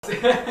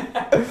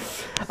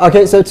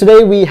Okay, so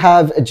today we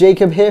have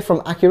Jacob here from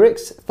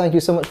Accurix. Thank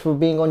you so much for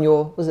being on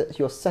your, was it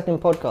your second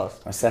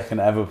podcast? My second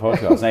ever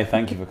podcast. No,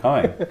 thank you for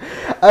coming.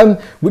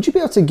 Would you be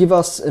able to give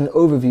us an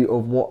overview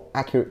of what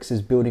Accurix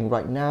is building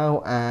right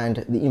now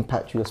and the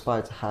impact you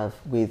aspire to have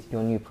with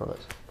your new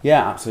product?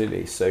 Yeah,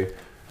 absolutely. So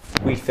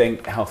we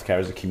think healthcare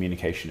is a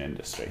communication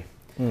industry.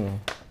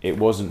 It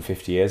wasn't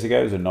 50 years ago,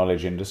 it was a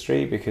knowledge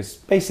industry because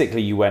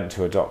basically you went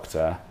to a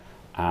doctor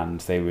and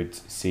they would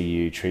see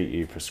you, treat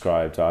you,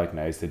 prescribe,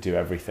 diagnose, they do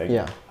everything.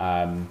 Yeah.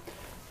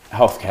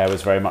 Healthcare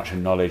was very much a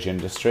knowledge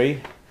industry.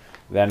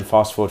 Then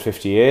fast forward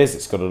 50 years,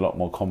 it's got a lot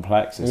more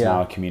complex. It's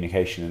now a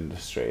communication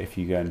industry. If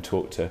you go and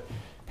talk to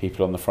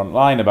people on the front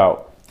line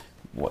about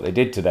what they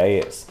did today,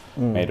 it's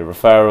made a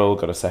referral,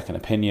 got a second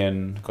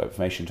opinion, got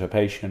information to a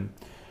patient.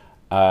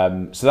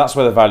 So that's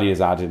where the value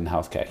is added in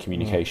healthcare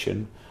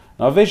communication.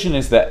 And our vision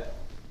is that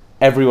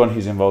everyone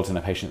who's involved in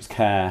a patient's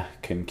care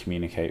can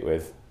communicate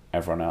with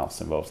everyone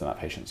else involved in that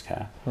patient's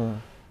care,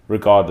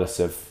 regardless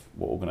of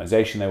what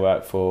organisation they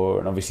work for,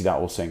 and obviously that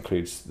also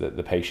includes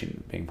the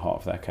patient being part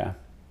of their care.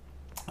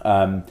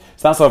 So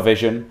that's our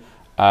vision.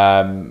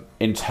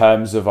 In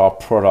terms of our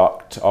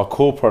product, our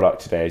core product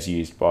today is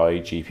used by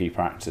GP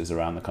practices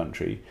around the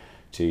country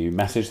to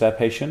message their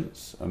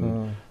patients.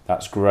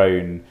 That's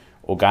grown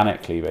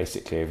organically,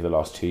 basically, over the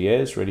last 2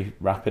 years, really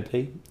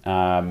rapidly.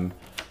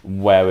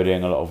 Where we're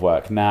doing a lot of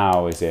work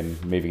now is in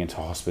moving into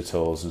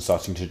hospitals and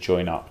starting to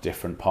join up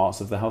different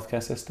parts of the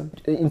healthcare system.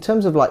 In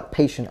terms of like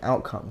patient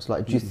outcomes,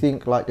 like do you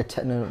think like a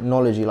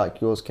technology like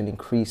yours can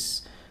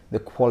increase the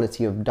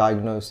quality of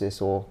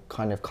diagnosis or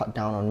kind of cut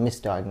down on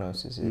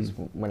misdiagnoses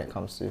when it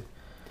comes to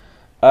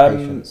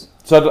patients?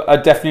 So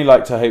I'd definitely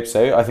like to hope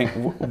so. I think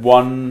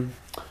one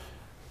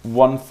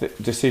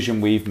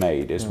decision we've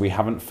made is we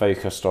haven't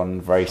focused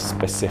on very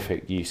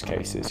specific use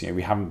cases. You know,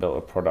 we haven't built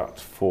a product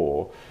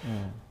for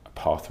a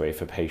pathway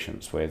for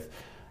patients with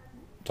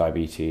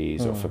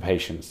diabetes or for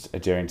patients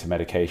adhering to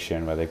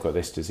medication where they've got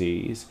this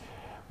disease.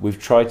 We've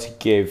tried to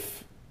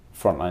give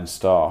frontline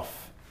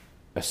staff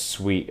a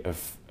suite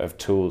of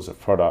tools, of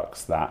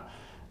products that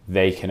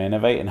they can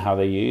innovate in how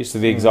they use. So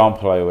the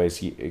example I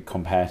always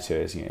compare to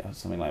is, you know,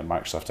 something like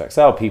Microsoft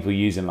Excel, people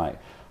using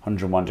like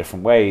 101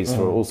 different ways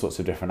for all sorts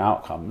of different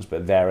outcomes,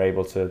 but they're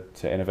able to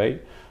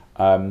innovate.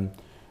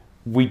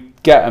 We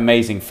get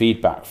amazing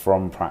feedback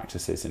from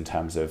practices in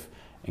terms of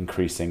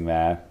increasing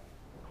their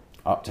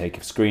uptake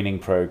of screening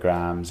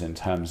programs, in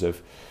terms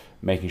of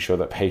making sure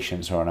that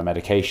patients who are on a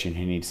medication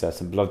who need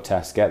certain blood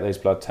tests get those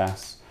blood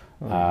tests.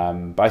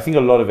 But I think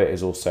a lot of it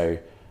is also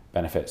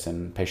benefits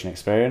in patient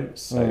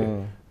experience.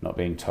 So not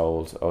being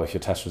told, oh, if your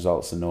test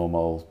results are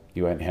normal,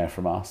 you won't hear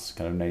from us.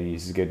 Kind of no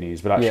news is good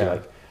news, but actually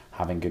like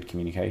having good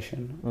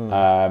communication.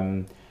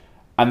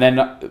 And then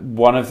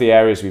one of the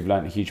areas we've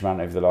learned a huge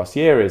amount over the last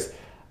year is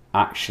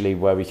actually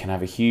where we can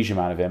have a huge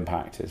amount of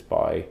impact is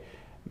by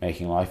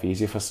making life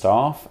easier for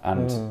staff,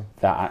 and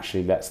that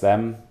actually lets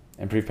them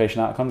improve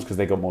patient outcomes because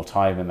they got more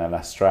time and they're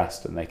less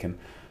stressed and they can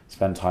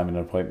spend time in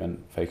an appointment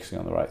focusing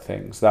on the right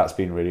things. So that's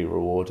been really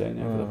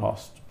rewarding over the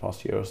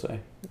past year or so.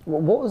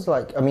 What was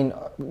like, I mean,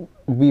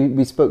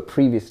 we spoke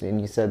previously and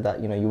you said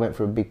that, you know, you went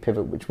for a big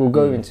pivot, which we'll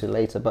go into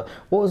later, but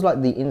what was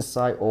like the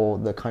insight or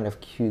the kind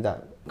of cue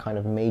that kind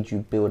of made you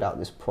build out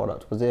this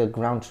product? Was there a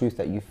ground truth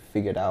that you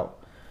figured out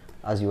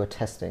as you were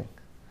testing?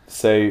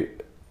 So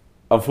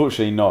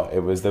unfortunately not.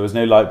 There was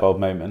no light bulb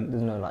moment.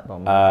 There's no light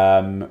bulb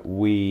moment.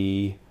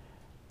 We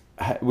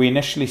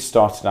initially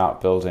started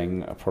out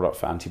building a product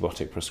for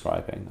antibiotic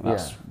prescribing. And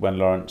that's when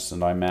Lawrence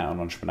and I met on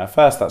Entrepreneur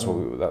First. That's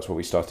what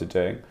we started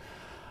doing.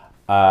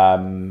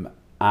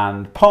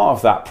 And part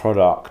of that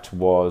product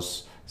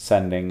was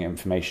sending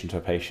information to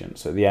a patient.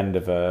 So at the end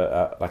of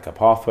a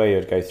pathway,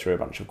 you'd go through a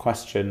bunch of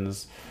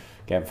questions,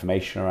 get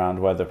information around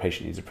whether a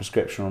patient needs a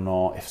prescription or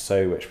not. If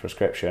so, which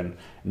prescription?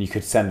 And you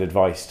could send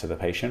advice to the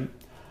patient.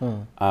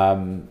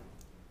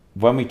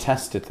 When we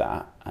tested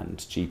that, and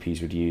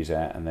GPs would use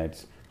it, and they'd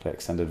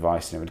click send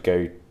advice, and it would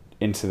go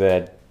into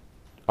their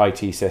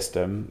IT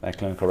system, their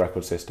clinical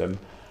record system,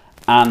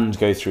 and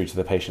go through to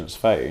the patient's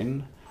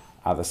phone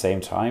at the same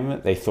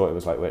time, they thought it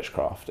was like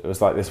witchcraft. It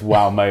was like this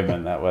wow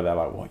moment where they're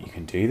like, what, you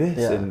can do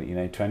this in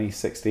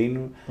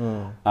 2016?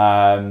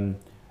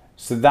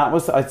 So that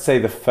was, I'd say,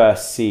 the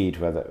first seed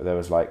where there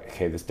was like,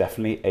 okay, there's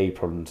definitely a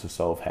problem to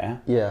solve here.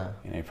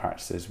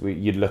 Practices,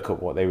 you'd look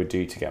at what they would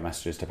do to get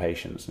messages to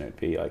patients, and it'd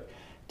be like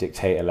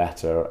dictate a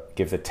letter,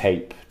 give the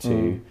tape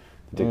to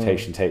the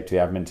dictation tape to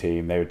the admin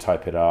team, they would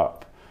type it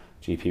up,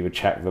 GP would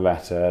check the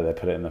letter, they'd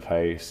put it in the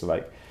post. So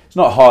like, it's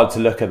not hard to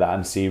look at that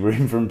and see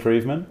room for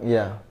improvement.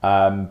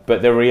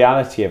 But the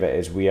reality of it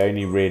is we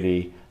only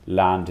really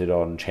landed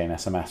on Chain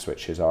SMS,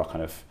 which is our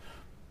kind of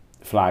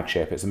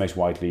flagship. It's the most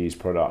widely used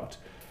product,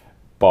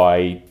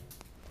 by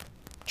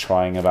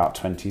trying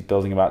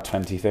building about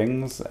 20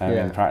 things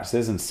in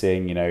practices and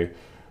seeing, you know,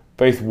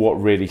 both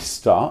what really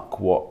stuck,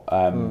 what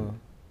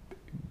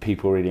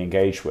people really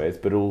engaged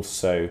with, but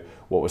also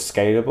what was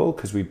scalable,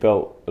 because we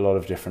built a lot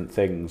of different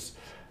things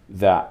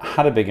that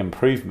had a big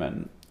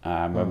improvement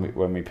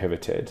when we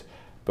pivoted,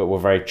 but were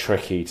very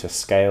tricky to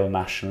scale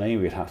nationally.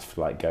 We'd have to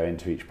like go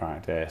into each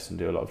practice and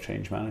do a lot of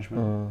change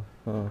management.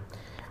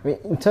 I mean,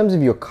 in terms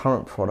of your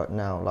current product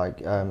now,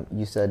 like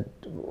you said,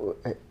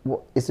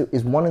 what is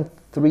 1 in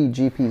 3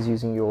 GPs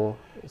using your?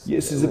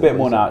 Yes, it's a bit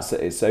more now.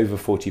 It's over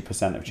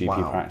 40% of GP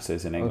Wow.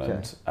 practices in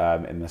England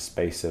in the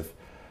space of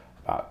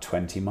about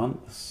 20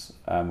 months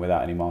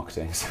without any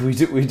marketing. So we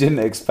didn't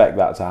expect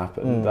that to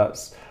happen.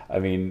 I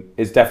mean,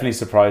 it's definitely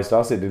surprised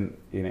us. It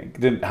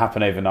didn't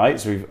happen overnight.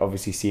 So we've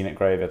obviously seen it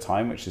grow over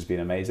time, which has been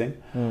amazing.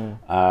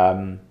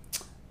 The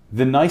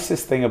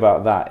nicest thing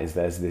about that is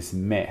there's this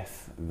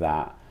myth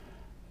that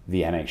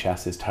the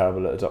NHS is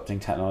terrible at adopting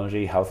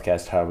technology, healthcare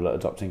is terrible at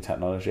adopting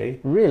technology.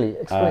 Really?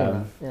 Explain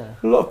that. Yeah.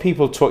 A lot of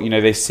people talk,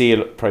 they see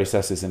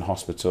processes in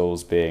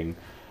hospitals being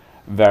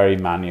very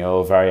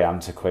manual, very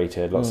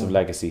antiquated, lots of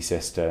legacy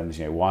systems.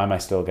 Why am I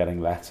still getting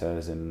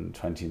letters in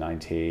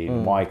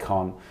 2019? Why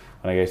can't,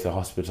 when I go to the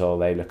hospital,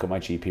 they look at my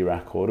GP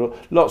record? Or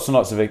lots and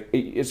lots of it.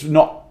 It's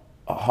not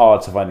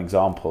hard to find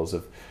examples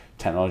of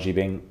technology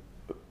being,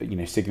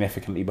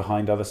 significantly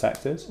behind other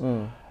sectors.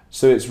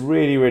 So it's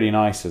really, really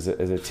nice as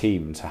a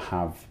team to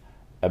have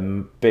a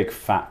big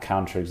fat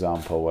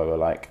counterexample where we're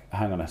like,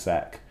 hang on a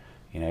sec,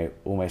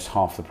 almost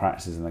half the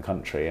practices in the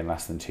country in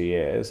less than 2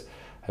 years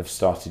have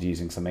started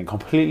using something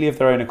completely of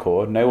their own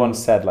accord. No one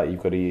said like,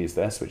 you've got to use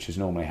this, which is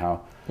normally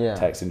how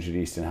tech's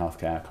introduced in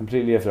healthcare.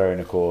 Completely of their own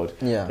accord.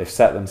 Yeah. They've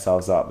set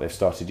themselves up, they've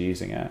started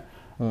using it.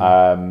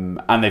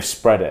 And they've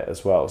spread it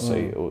as well.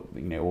 So,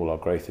 all our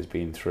growth has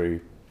been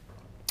through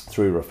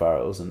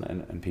referrals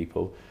and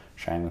people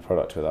sharing the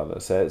product with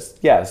others. So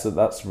so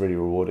that's really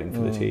rewarding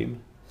for the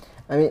team.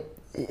 I mean,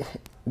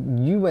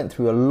 you went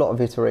through a lot of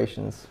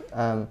iterations.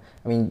 I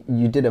mean,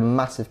 you did a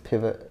massive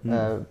pivot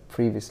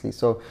previously.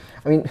 So,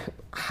 I mean,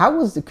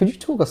 could you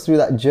talk us through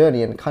that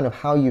journey and kind of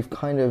how you've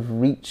kind of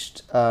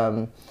reached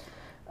kind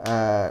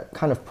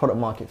of product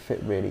market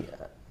fit really?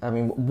 I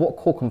mean, what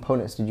core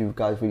components did you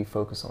guys really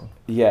focus on?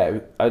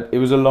 Yeah, it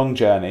was a long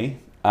journey.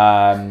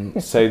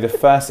 So the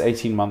first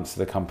 18 months of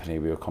the company,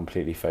 we were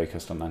completely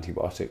focused on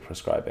antibiotic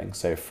prescribing.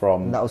 So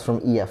that was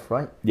from EF,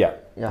 right? Yeah.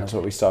 That's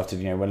what we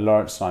started. When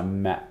Lawrence and I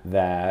met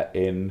there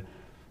in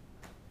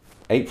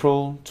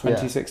April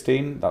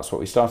 2016, that's what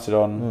we started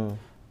on,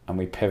 and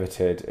we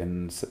pivoted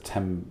in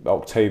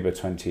October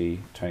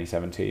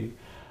 2017.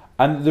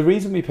 And the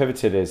reason we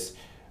pivoted is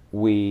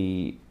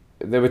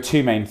there were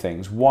two main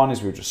things. One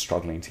is we were just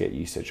struggling to get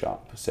usage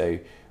up. So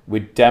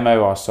we'd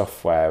demo our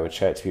software, we'd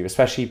show it to people,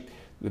 especially.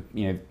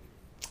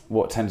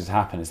 What tended to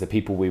happen is the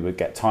people we would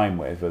get time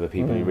with were the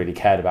people who really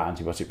cared about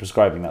antibiotic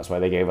prescribing. That's why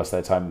they gave us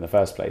their time in the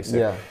first place.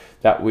 So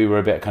that we were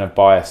a bit kind of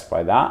biased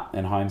by that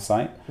in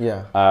hindsight.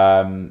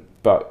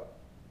 But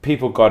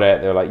people got it.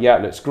 They were like, yeah,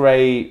 it looks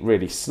great,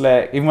 really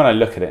slick. Even when I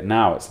look at it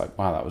now, it's like,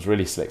 wow, that was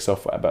really slick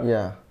software.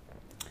 But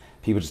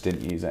people just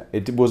didn't use it.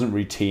 It wasn't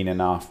routine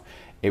enough.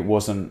 It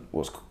wasn't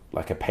what's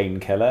like a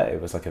painkiller.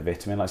 It was like a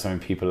vitamin, like something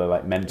people are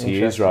like meant to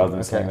use rather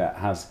than something that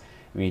has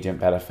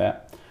immediate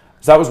benefit.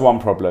 So that was one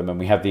problem, and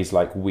we had these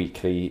like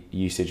weekly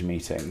usage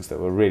meetings that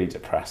were really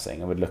depressing,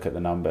 and we'd look at the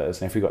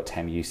numbers, and if we got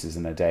 10 uses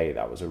in a day,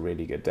 that was a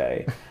really good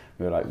day.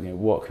 We were like,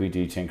 what can we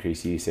do to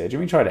increase usage? And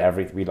we tried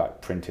everything. We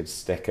like printed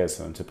stickers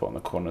for them to put on the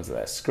corners of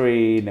their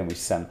screen, and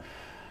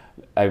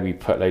we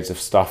put loads of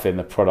stuff in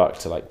the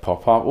product to like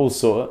pop up, all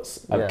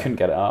sorts. I couldn't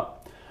get it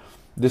up.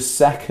 The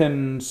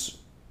second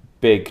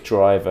big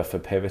driver for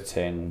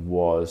pivoting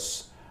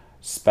was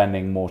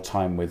spending more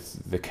time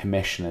with the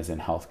commissioners in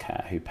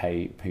healthcare who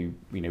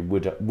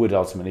would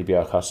ultimately be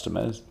our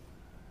customers.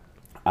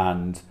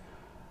 And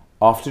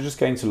after just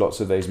going to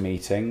lots of those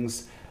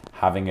meetings,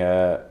 having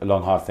a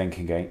long hard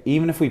thinking, going,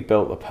 even if we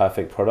built the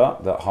perfect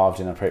product that halved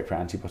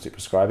inappropriate antibiotic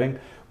prescribing,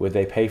 would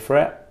they pay for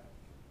it?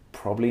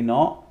 Probably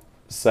not.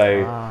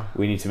 So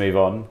we need to move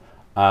on.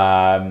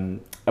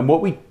 And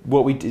what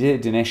we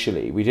did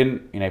initially, we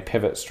didn't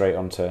pivot straight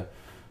onto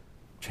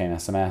chain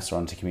SMS or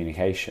onto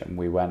communication.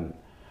 We went.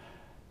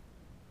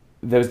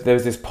 There was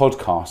this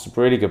podcast,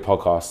 a really good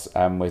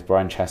podcast, with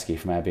Brian Chesky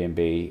from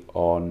Airbnb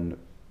on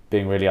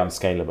being really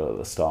unscalable at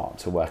the start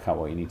to work out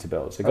what you need to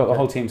build. So we got the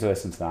whole team to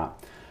listen to that.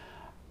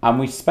 And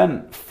we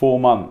spent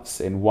 4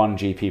 months in one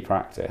GP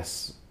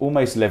practice,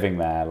 almost living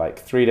there, like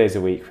 3 days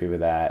a week we were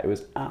there. It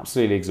was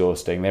absolutely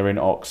exhausting. They were in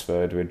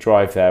Oxford. We'd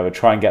drive there. We'd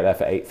try and get there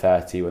for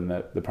 8:30 when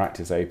the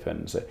practice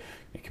opened. So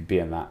you could be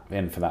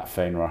in for that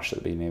phone rush at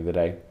the beginning of the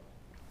day.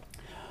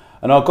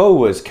 And our goal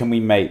was, can we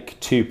make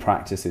 2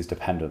 practices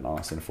dependent on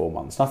us in 4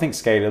 months? Nothing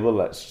scalable.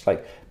 Let's just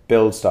like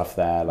build stuff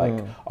there.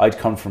 Like I'd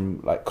come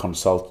from like kind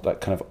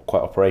of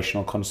quite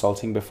operational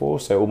consulting before,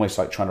 so almost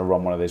like trying to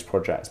run one of those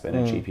projects, but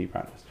in a GP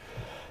practice.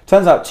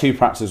 Turns out 2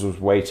 practices was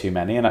way too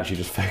many, and actually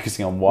just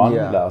focusing on one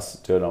let us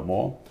do a lot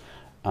more.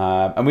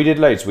 And we did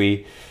loads.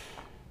 We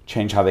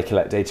changed how they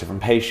collect data from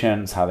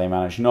patients, how they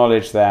manage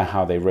knowledge there,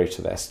 how they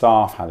rota their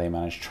staff, how they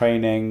manage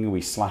training.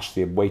 We slashed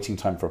the waiting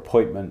time for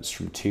appointments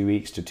from 2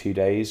 weeks to 2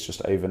 days,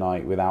 just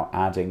overnight, without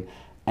adding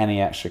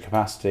any extra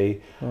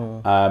capacity.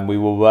 We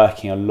were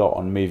working a lot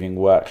on moving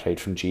workload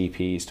from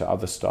GPs to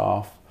other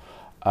staff.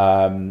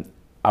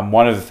 And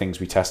one of the things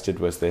we tested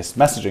was this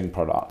messaging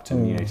product,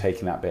 and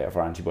taking that bit of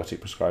our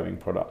antibiotic prescribing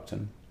product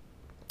and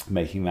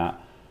making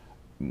that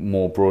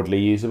more broadly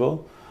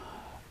usable.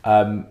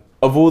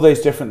 Of all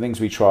those different things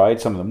we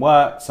tried, some of them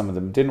worked, some of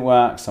them didn't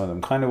work, some of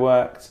them kind of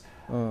worked.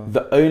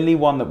 The only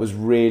one that was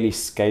really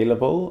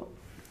scalable,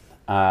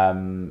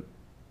 that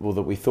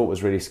we thought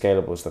was really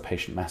scalable, was the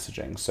patient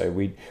messaging. So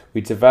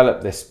we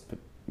developed this,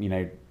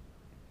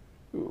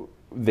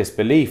 this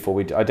belief, or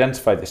we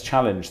identified this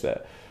challenge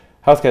that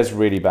healthcare is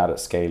really bad at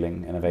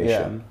scaling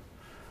innovation,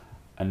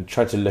 and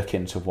tried to look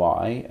into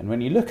why. And when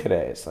you look at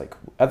it, it's like,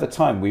 at the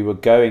time we were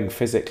going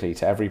physically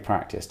to every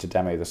practice to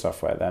demo the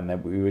software.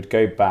 Then we would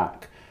go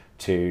back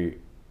to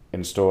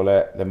install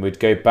it. Then we'd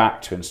go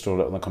back to install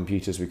it on the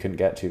computers we couldn't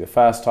get to the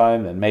first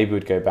time. Then maybe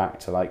we'd go back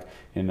to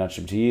nudge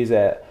them to use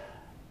it.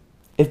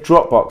 If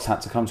Dropbox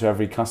had to come to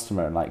every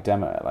customer and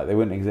demo it, they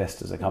wouldn't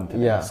exist as a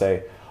company. Yeah.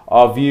 So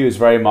our view is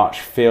very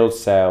much field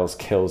sales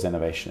kills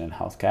innovation in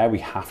healthcare. We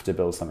have to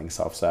build something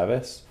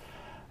self-service.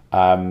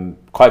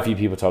 Quite a few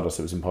people told us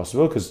it was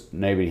impossible because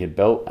nobody had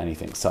built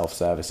anything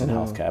self-service in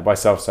healthcare. By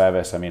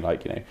self-service, I mean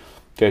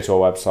go to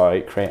our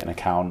website, create an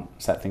account,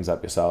 set things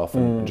up yourself,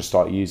 and just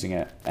start using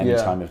it any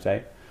time of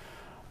day.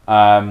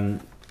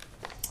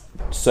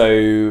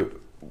 So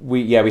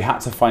we had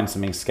to find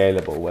something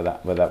scalable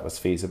where that was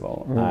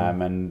feasible,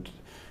 and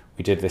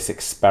we did this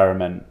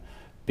experiment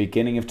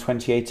beginning of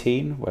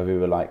 2018 where we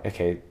were like,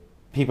 okay,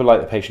 people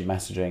like the patient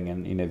messaging,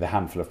 and the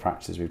handful of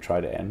practices we've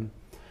tried it in.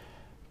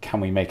 Can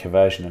we make a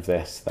version of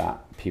this that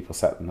people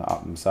set them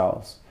up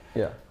themselves?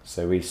 Yeah.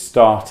 So we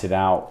started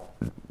out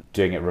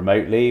doing it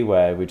remotely,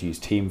 where we'd use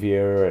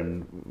TeamViewer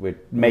and we'd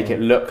make it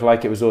look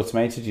like it was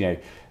automated.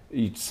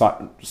 You'd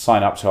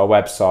sign up to our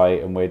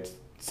website and we'd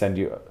send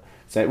you.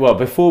 So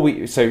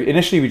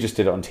initially we just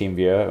did it on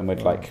TeamViewer and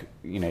we'd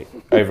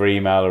over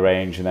email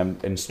arrange and then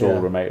install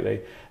remotely.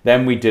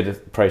 Then we did a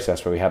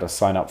process where we had a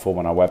sign up form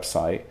on our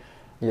website,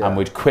 and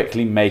we'd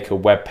quickly make a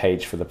web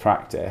page for the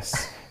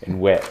practice in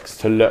Wix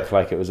to look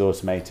like it was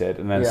automated,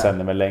 and then send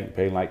them a link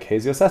being like,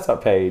 here's your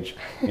setup page,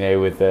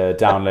 with the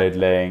download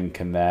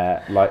link and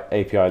their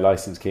API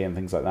license key and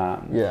things like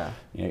that.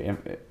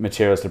 And,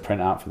 materials to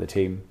print out for the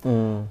team.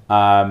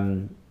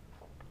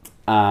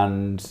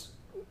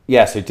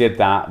 So did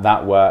that.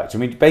 That worked.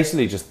 And we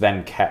basically just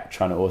then kept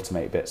trying to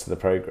automate bits of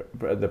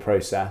the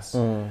process,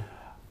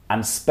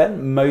 and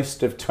spent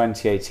most of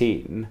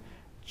 2018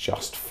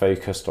 just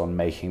focused on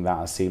making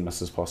that as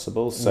seamless as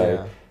possible.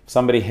 So if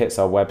somebody hits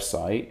our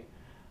website,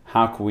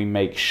 how can we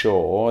make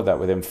sure that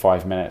within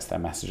 5 minutes they're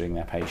messaging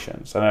their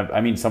patients? And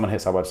I mean, someone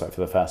hits our website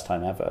for the first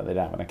time ever, they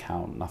don't have an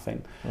account,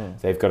 nothing.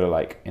 They've got to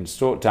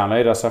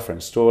download our software,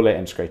 install it,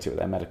 integrate it with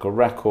their medical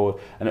record,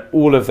 and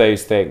all of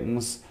those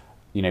things,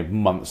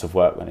 months of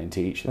work went into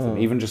each of them.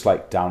 Even just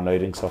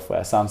downloading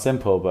software sounds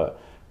simple, but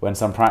when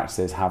some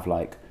practices have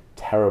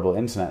terrible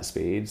internet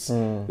speeds,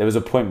 there was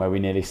a point where we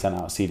nearly sent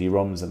out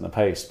CD-ROMs in the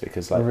post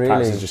because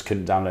practices just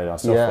couldn't download our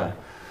software.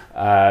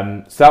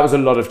 So that was a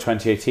lot of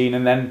 2018,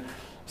 and then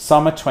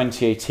summer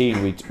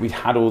 2018 we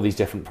had all these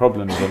different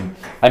problems, and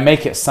I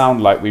make it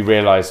sound like we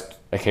realized,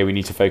 okay, we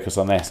need to focus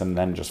on this, and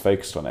then just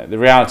focused on it. The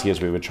reality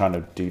is we were trying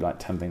to do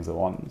 10 things at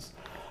once,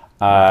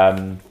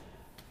 and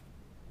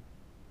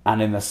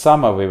in the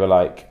summer we were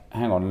like,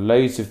 hang on,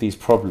 loads of these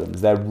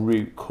problems, their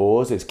root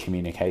cause is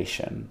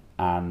communication.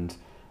 And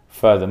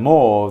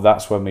furthermore,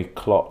 that's when we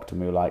clocked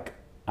and we were like,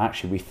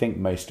 actually, we think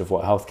most of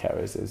what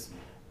healthcare is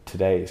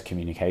today is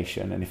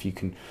communication. And if you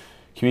can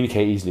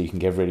communicate easily, you can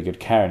give really good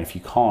care. And if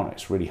you can't,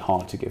 it's really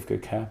hard to give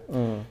good care.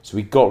 So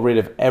we got rid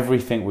of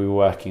everything we were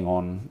working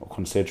on or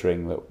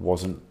considering that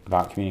wasn't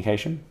about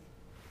communication,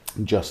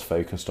 just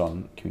focused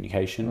on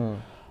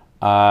communication.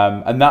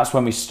 And that's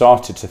when we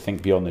started to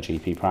think beyond the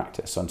GP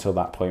practice. So until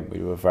that point, we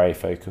were very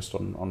focused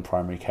on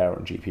primary care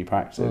and GP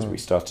practices. We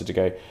started to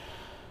go,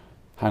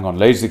 hang on,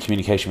 loads of the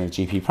communication with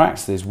GP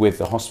practices with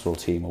the hospital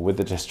team or with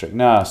the district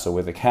nurse or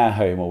with the care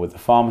home or with the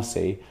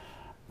pharmacy,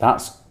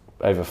 that's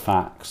over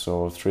fax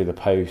or through the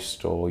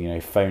post or,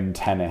 phone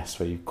tennis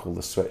where you call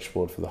the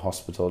switchboard for the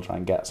hospital, try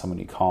and get someone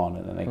you can't,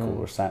 and then they call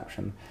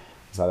reception,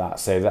 things like that.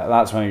 So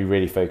that's when we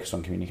really focused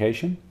on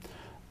communication.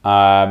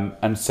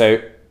 And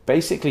so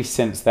basically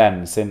since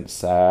then, since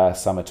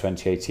summer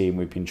 2018,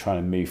 we've been trying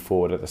to move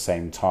forward at the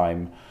same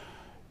time,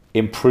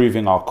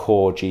 improving our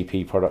core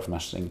GP product for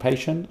messaging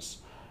patients,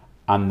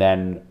 and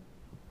then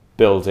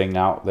building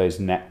out those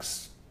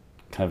next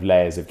kind of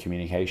layers of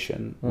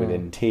communication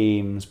within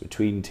teams,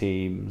 between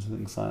teams,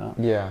 things like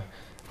that. Yeah.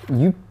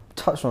 You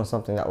touched on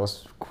something that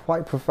was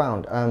quite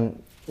profound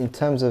in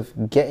terms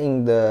of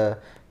getting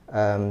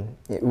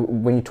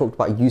when you talked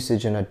about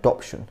usage and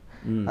adoption.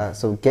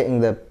 So getting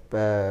the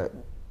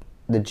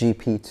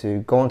GP to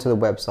go onto the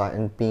website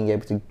and being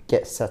able to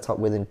get set up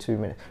within 2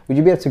 minutes. Would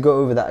you be able to go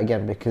over that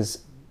again?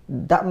 Because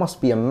that must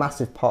be a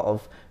massive part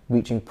of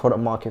reaching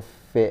product market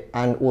fit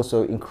and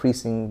also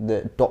increasing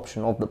the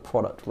adoption of the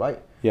product, right?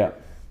 Yeah.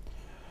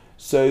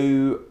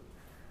 So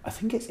I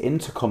think it's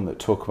Intercom that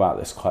talk about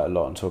this quite a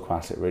lot and talk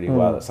about it really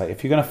well. It's like,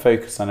 if you're going to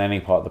focus on any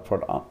part of the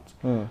product,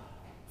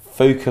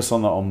 focus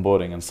on the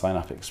onboarding and sign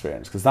up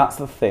experience, because that's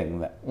the thing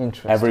that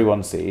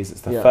everyone sees.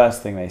 It's the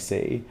first thing they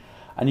see.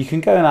 And you can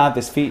go and add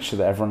this feature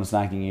that everyone's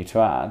nagging you to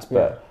add,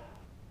 but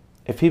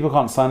if people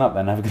can't sign up,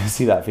 they're never going to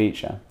see that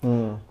feature.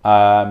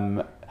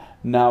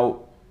 Now,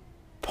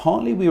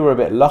 partly we were a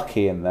bit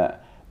lucky in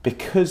that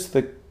because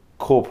the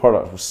core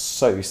product was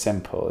so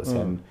simple, as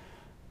in,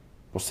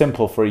 well,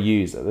 simple for a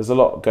user. There's a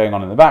lot going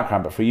on in the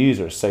background, but for a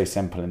user, it's so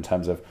simple in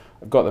terms of,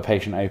 I've got the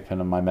patient open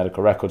on my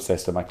medical record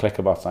system, I click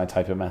a button, I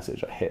type a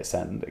message, I hit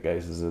send, it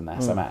goes as an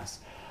SMS.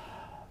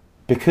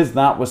 Because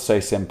that was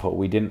so simple,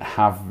 we didn't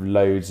have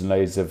loads and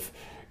loads of,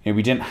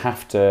 we didn't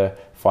have to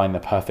find the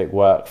perfect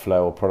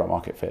workflow or product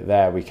market fit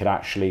there. We could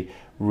actually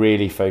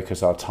really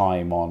focus our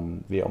time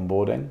on the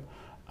onboarding.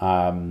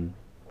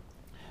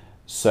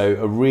 So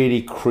a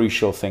really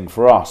crucial thing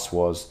for us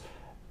was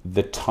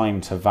the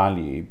time to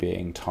value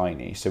being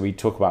tiny. So we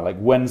talk about, like,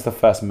 when's the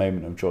first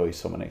moment of joy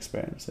someone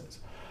experiences?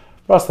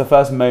 For us, the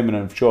first moment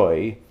of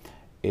joy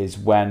is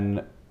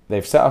when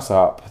they've set us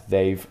up,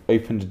 they've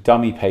opened a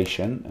dummy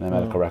patient in the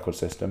medical record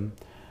system,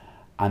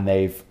 and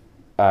they've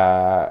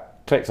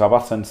clicked our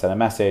button, sent a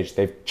message,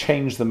 they've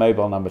changed the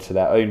mobile number to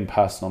their own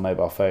personal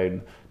mobile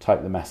phone,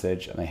 typed the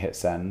message, and they hit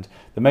send.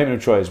 The moment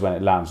of joy is when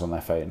it lands on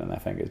their phone and their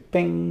phone goes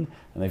bing,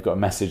 and they've got a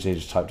message they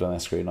just typed on their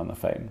screen on the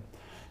phone.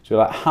 So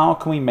we're like, how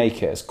can we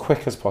make it as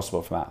quick as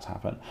possible for that to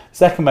happen? The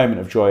second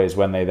moment of joy is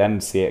when they then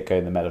see it go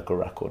in the medical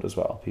record as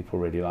well. People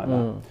really like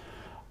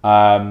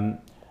that.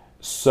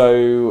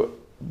 So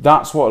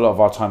that's what a lot of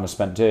our time was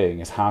spent doing,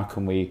 is how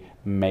can we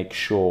make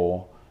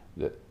sure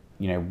that,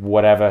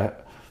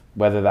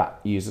 whether that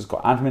user's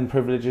got admin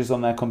privileges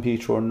on their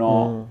computer or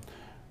not,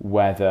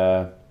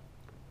 whether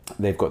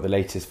they've got the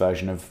latest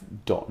version of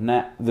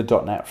 .NET, the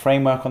 .NET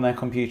framework on their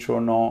computer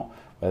or not,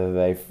 whether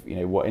they've,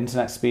 what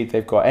internet speed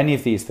they've got, any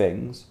of these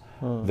things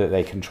that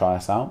they can try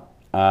us out.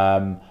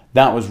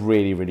 That was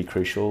really, really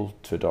crucial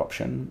to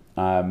adoption.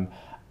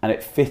 And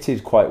it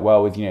fitted quite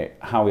well with,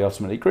 how we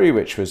ultimately grew,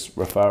 which was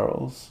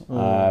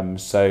referrals.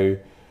 So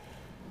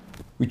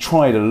we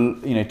tried,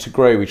 to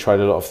grow, we tried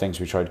a lot of things.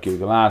 We tried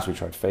Google Ads, we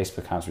tried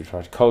Facebook ads, we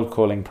tried cold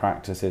calling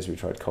practices, we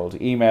tried cold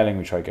emailing,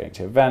 we tried going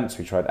to events,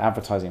 we tried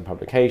advertising in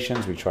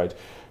publications, we tried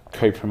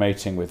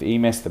co-promoting with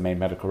EMIS, the main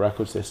medical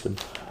record system.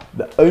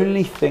 The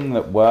only thing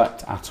that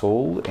worked at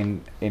all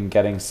in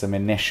getting some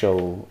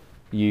initial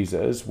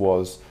users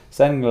was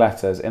sending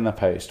letters in the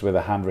post with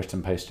a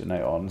handwritten post-it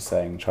note on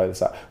saying, try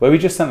this out. Where we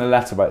just sent a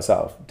letter by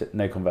itself,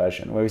 no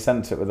conversion. Where we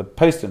sent it with a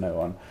post-it note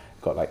on,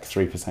 got like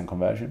 3%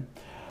 conversion.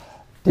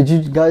 Did you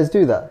guys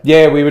do that?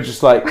 Yeah, we were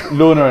just like,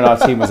 Lorna and our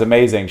team was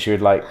amazing. She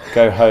would like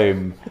go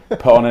home,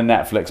 put on a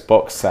Netflix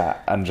box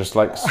set and just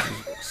like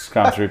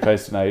scram through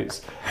post-it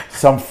notes.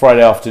 Some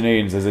Friday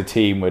afternoons as a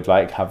team would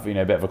like have, a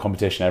bit of a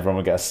competition. Everyone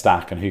would get a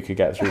stack and who could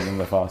get through them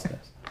the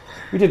fastest.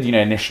 We did,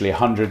 initially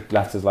 100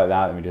 letters like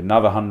that, then we did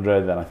another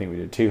 100, then I think we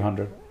did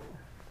 200.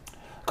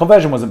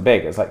 Conversion wasn't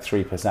big, it was like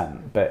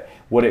 3%, but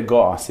what it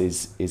got us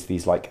is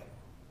these like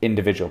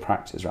individual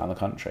practices around the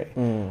country.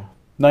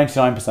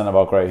 99% of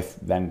our growth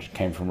then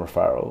came from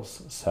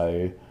referrals.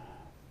 So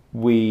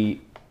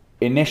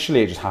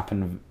initially it just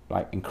happened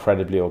like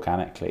incredibly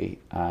organically.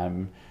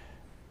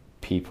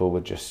 People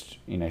would just,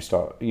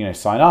 start,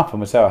 sign up and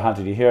would say, oh, how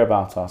did you hear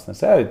about us? And they'd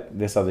say, oh,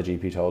 this other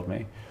GP told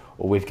me.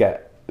 Or we'd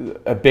get,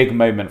 a big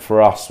moment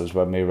for us was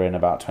when we were in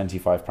about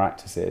 25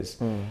 practices.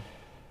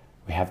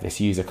 We had this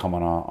user come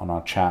on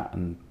our chat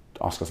and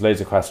ask us loads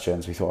of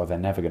questions. We thought, oh, they're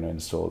never going to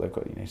install. They've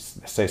got, they're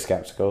so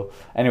skeptical.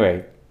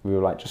 Anyway, we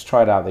were like, just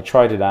try it out. They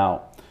tried it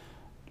out.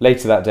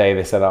 Later that day,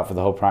 they set up for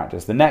the whole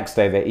practice. The next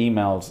day, they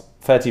emailed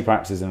 30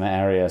 practices in the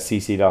area,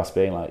 CC'd us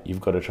being like, you've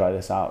got to try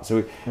this out.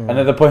 So and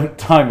at the point in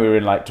time, we were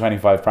in like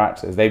 25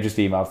 practices. They've just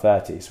emailed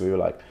 30. So we were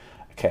like,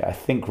 okay, I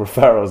think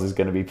referrals is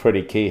going to be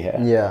pretty key here.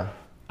 Yeah.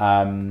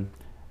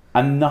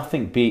 And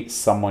nothing beats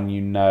someone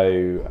you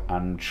know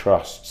and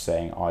trust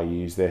saying, I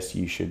use this,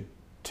 you should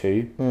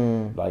too.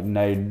 Like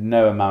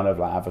no amount of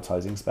like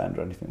advertising spend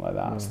or anything like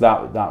that.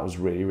 So that was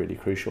really, really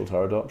crucial to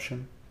our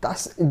adoption. I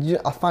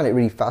find it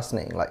really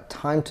fascinating, like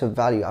time to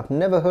value. I've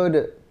never heard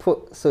it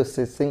put so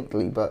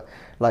succinctly, but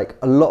like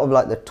a lot of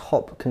like the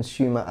top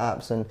consumer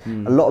apps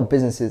and a lot of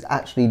businesses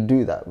actually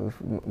do that,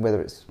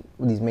 whether it's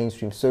these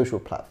mainstream social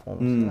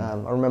platforms.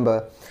 I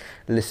remember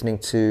listening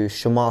to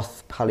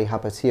Shamath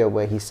Palihapitiya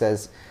where he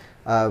says,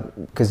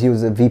 because he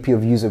was a VP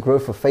of user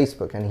growth for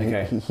Facebook,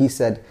 and he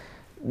said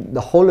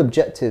the whole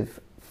objective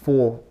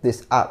for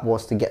this app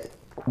was to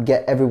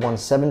get everyone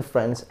 7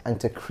 friends and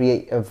to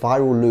create a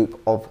viral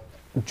loop of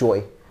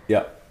joy.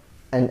 Yeah.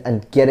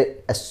 And get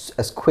it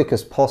as quick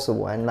as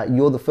possible. And like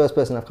you're the first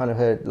person I've kind of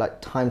heard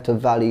like time to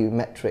value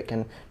metric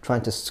and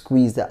trying to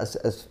squeeze that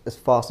as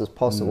fast as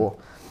possible.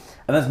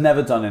 And that's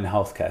never done in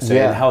healthcare. So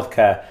in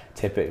healthcare,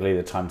 typically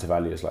the time to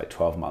value is like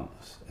 12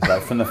 months. It's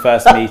like from the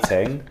first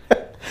meeting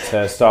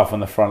to staff on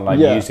the front line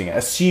using it,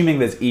 assuming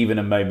there's even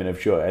a moment of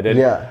joy.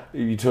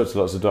 You talk to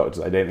lots of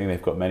doctors, I don't think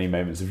they've got many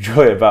moments of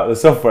joy about the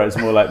software. It's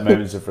more like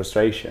moments of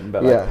frustration.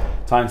 But like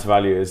time to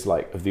value is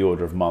like of the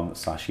order of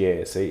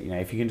months/years. So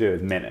if you can do it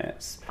with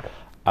minutes,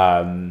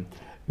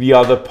 The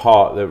other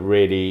part that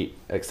really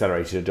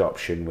accelerated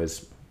adoption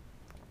was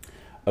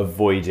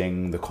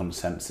avoiding the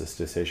consensus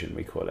decision,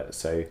 we call it.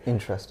 So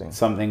interesting.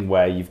 Something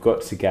where you've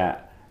got to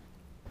get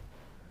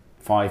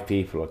 5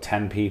 people or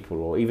 10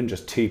 people or even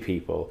just 2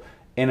 people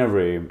in a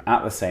room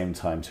at the same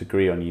time to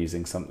agree on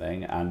using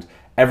something, and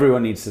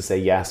everyone needs to say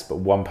yes, but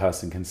one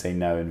person can say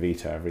no and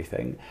veto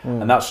everything.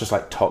 And that's just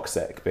like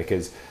toxic,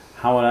 because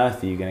how on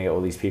earth are you going to get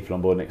all these people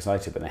on board and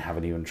excited but they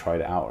haven't even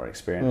tried it out or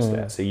experienced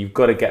it? So you've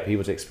got to get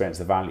people to experience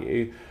the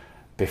value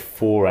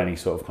before any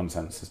sort of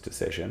consensus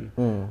decision.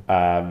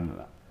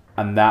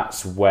 And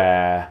that's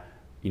where,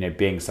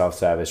 being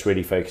self-service,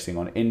 really focusing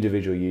on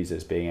individual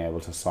users being able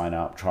to sign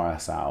up, try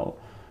us out,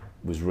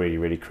 was really,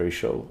 really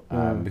crucial.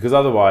 Because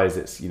otherwise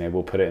it's,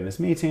 we'll put it in this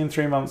meeting in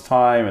 3 months'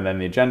 time, and then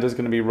the agenda's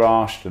going to be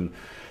rushed, and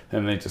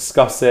then they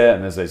discuss it,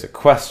 and there's loads of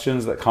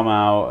questions that come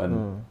out,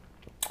 and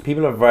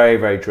people are very,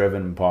 very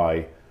driven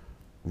by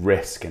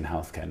risk in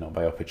healthcare, not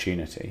by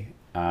opportunity.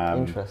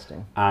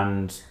 Interesting.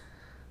 And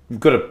you've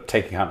got to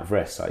take account of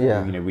risk.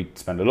 We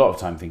spend a lot of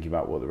time thinking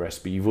about what the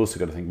risk, but you've also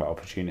got to think about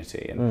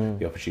opportunity and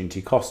the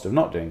opportunity cost of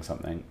not doing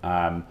something.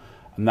 And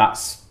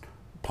that's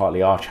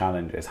partly our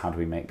challenge, is how do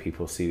we make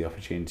people see the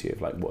opportunity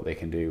of like what they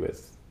can do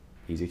with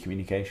easy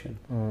communication.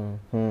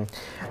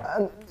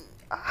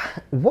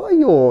 What are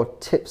your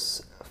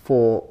tips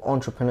for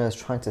entrepreneurs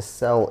trying to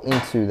sell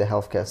into the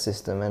healthcare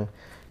system and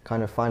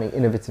kind of finding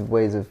innovative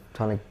ways of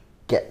trying to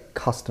get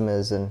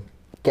customers and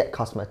get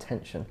customer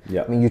attention?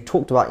 Yeah. I mean, you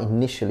talked about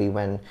initially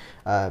when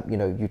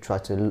you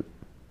tried to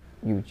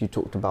you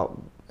talked about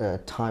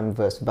time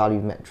versus value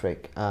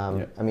metric.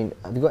 I mean,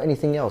 have you got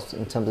anything else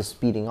in terms of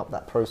speeding up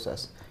that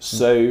process?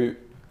 So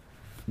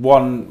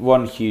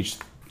one huge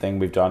thing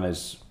we've done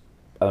is,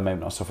 at the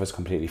moment, our software is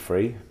completely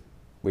free.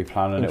 We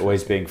plan on it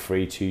always being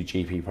free to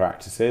GP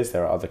practices.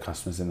 There are other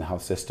customers in the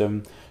health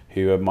system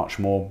who are much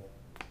more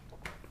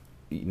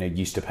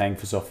used to paying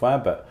for software,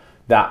 but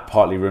that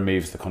partly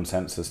removes the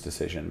consensus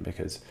decision,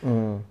 because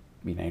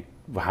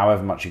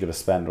however much you're going to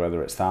spend,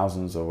 whether it's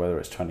thousands or whether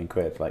it's 20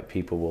 quid, like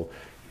people will,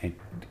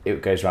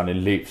 it goes around in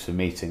loops of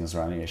meetings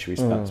around the issue. We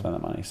spend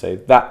that money. So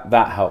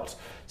that helped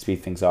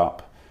speed things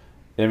up.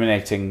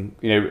 Eliminating,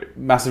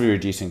 massively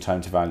reducing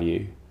time to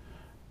value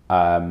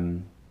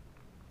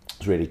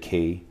is really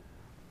key.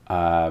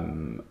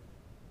 And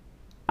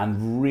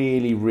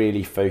really,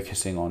 really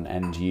focusing on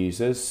end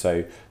users.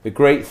 So the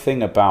great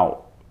thing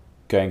about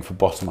going for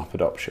bottom-up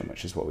adoption,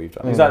 which is what we've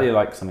done, exactly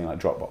like something like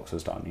Dropbox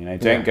has done.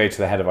 Don't go to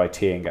the head of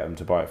IT and get them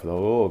to buy it for the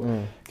whole org.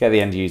 Get the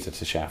end user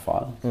to share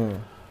file.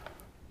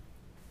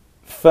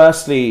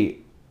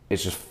 Firstly,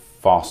 it's just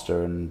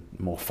faster and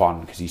more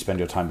fun because you spend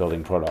your time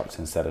building products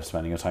instead of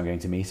spending your time going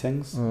to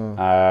meetings.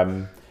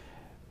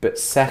 But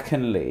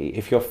secondly,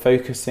 if you're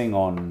focusing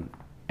on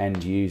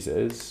end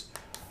users,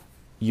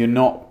 you're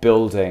not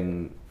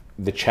building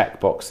the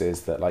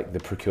checkboxes that like the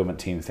procurement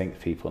team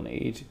thinks people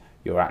need.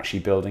 You're actually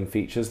building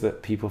features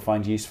that people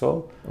find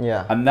useful.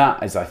 And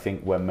that is, I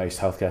think, where most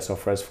healthcare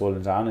software has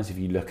fallen down, is if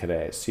you look at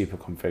it, it's super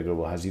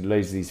configurable, has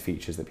loads of these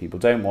features that people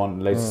don't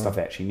want, loads of stuff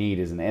they actually need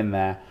isn't in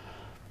there.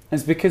 And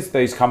it's because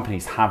those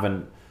companies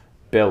haven't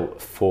built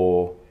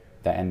for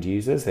their end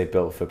users. They've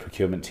built for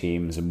procurement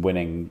teams and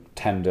winning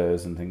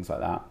tenders and things like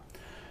that.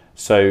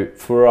 So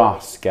for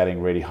us,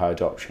 getting really high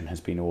adoption has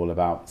been all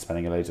about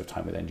spending loads of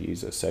time with end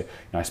users. So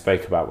I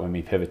spoke about when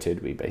we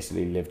pivoted, we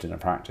basically lived in a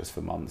practice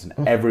for months,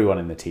 and everyone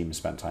in the team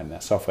spent time there.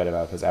 Software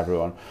developers,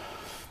 everyone,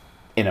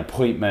 in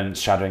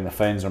appointments, shadowing the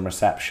phones on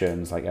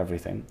receptions, like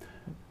everything.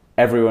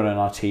 Everyone in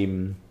our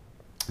team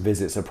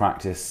visits a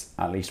practice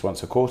at least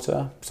once a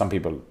quarter. Some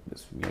people,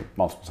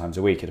 multiple times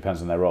a week, it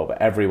depends on their role,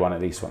 but everyone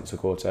at least once a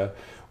quarter.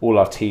 All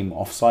our team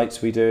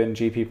off-sites we do in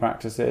GP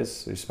practices,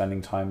 so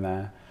spending time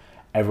there.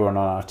 Everyone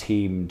on our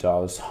team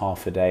does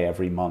half a day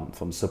every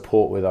month on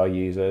support with our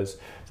users. So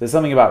there's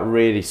something about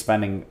really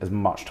spending as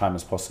much time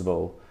as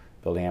possible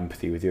building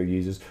empathy with your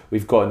users.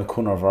 We've got in the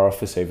corner of our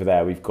office over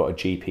there, we've got a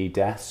GP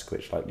desk,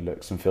 which like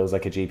looks and feels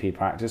like a GP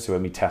practice. So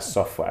when we test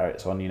software,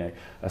 it's on,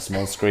 a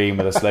small screen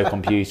with a slow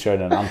computer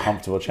and an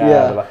uncomfortable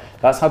chair. But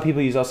that's how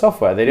people use our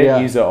software. They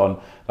don't use it on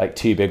like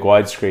 2 big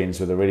wide screens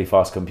with a really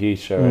fast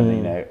computer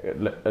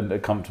and a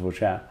comfortable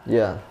chair.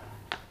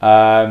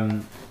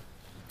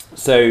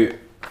 So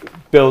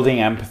building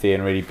empathy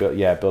and really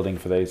building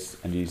for those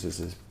end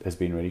users has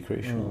been really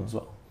crucial as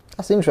well.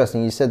 That's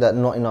interesting. You said that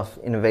not enough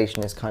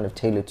innovation is kind of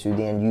tailored to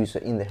the end user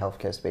in the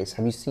healthcare space.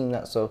 Have you seen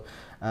that? So,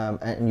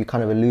 and you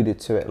kind of alluded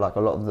to it, like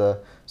a lot of the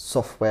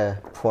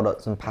software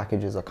products and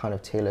packages are kind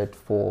of tailored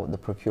for the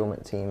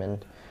procurement team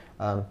and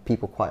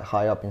people quite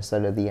high up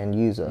instead of the end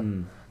user.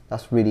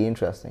 That's really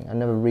interesting. I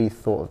never really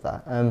thought of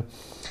that.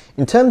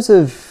 In terms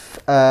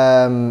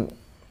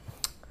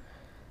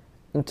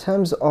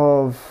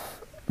of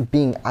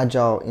being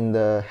agile in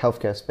the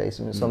healthcare space,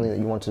 and it's something that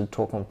you wanted to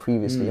talk on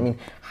previously. I mean,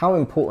 how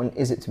important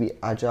is it to be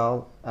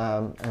agile?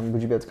 And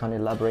would you be able to kind of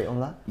elaborate on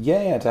that?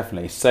 Yeah,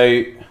 definitely.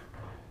 So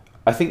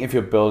I think if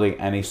you're building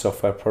any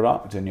software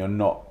product and you're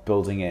not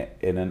building it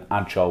in an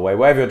agile way,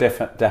 whatever your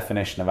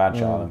definition of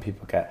agile, and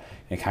people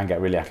can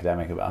get really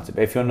academic about it,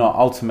 but if you're not,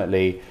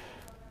 ultimately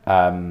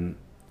optimizing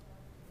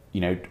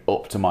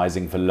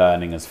for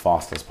learning as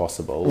fast as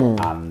possible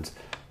and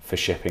for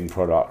shipping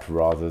product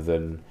rather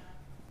than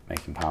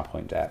making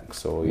PowerPoint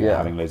decks or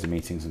having loads of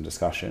meetings and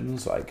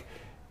discussions. Like,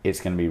 it's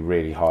going to be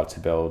really hard to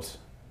build,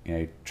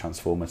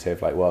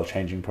 transformative, like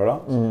world-changing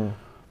products.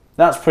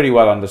 That's pretty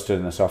well understood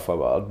in the software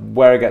world.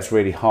 Where it gets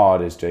really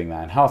hard is doing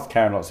that in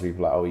healthcare, and lots of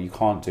people are like, oh, you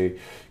can't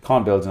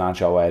build an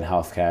agile way in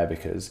healthcare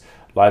because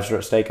lives are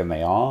at stake, and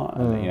they are,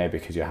 and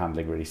because you're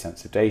handling really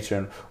sensitive data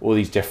and all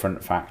these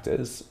different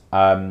factors.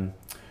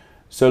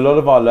 So a lot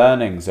of our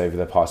learnings over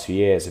the past few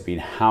years have been,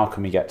 how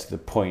can we get to the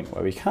point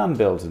where we can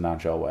build an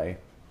agile way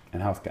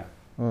in healthcare?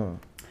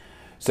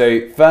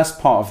 So first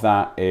part of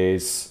that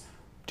is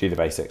do the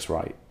basics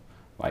right.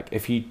 Like,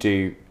 if you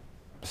do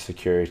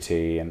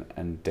security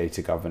and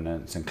data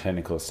governance and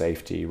clinical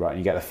safety right, and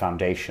you get the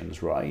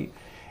foundations right,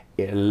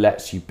 it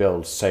lets you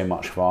build so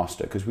much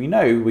faster, because we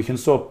know we can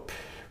store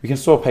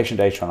patient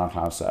data on our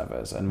cloud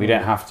servers, and we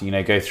don't have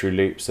to go through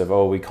loops of,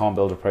 we can't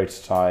build a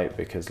prototype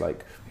because we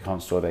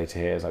can't store data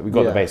here. It's like, we've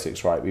got the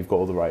basics right, we've got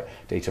all the right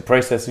data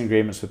processing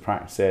agreements with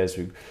practices,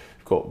 we've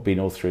been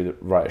all through the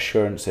right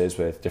assurances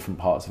with different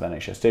parts of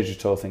NHS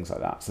Digital, things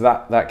like that. So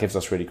that gives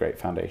us really great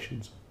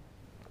foundations.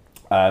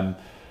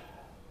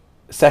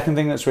 Second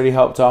thing that's really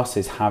helped us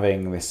is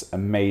having this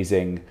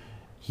amazing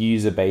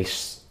user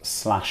base /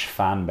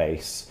 fan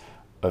base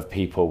of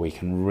people we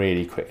can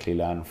really quickly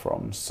learn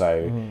from.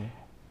 So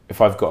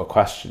if I've got a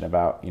question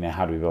about,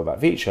 how do we build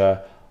that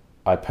feature,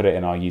 I put it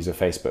in our user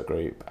Facebook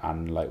group,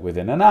 and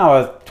within an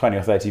hour, 20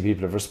 or 30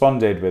 people have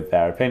responded with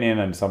their opinion,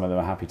 and some of them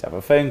are happy to have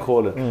a phone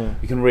call,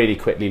 and we can really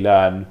quickly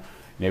learn.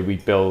 We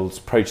build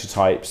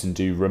prototypes and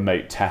do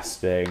remote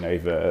testing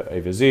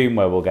over Zoom,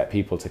 where we'll get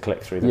people to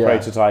click through the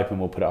prototype,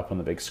 and we'll put it up on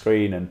the big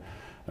screen and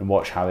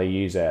watch how they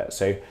use it.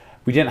 So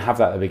we didn't have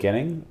that at the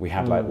beginning. We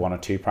had 1 or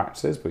 2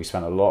 practices, but we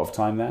spent a lot of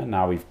time there.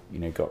 Now we've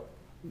got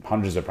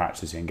hundreds of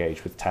practices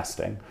engaged with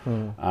testing.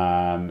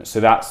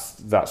 So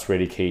that's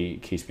really key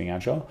to being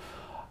agile.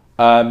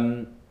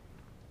 And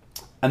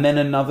then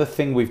another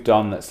thing we've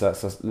done that's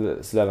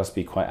let us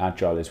be quite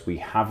agile is we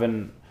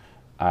haven't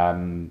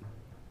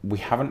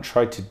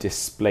tried to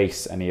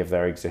displace any of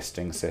their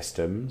existing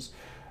systems.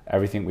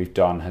 Everything we've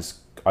done has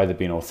either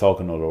been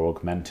orthogonal or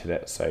augmented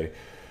it. So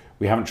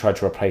we haven't tried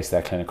to replace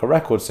their clinical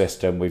record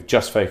system. We've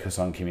just focused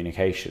on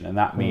communication. And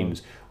that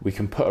means we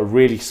can put a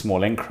really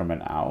small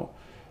increment out,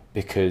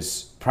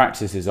 because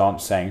practices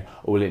aren't saying,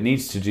 oh, well, it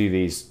needs to do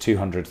these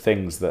 200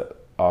 things that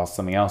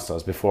something else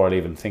does before I'll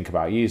even think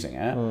about using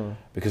it.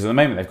 Because at the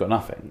moment they've got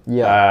nothing.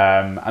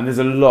 And there's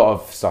a lot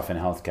of stuff in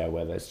healthcare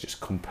where there's just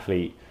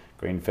complete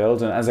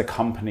greenfield. And as a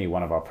company,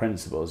 one of our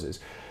principles is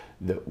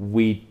that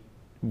we're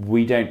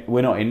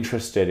not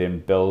interested in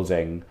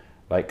building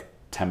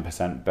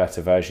 10%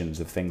 better versions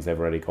of things they've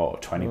already got, or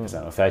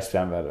 20% or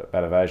 30%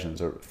 better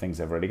versions of things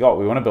they've already got.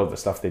 We want to build the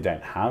stuff they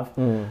don't have.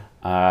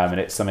 And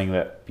it's something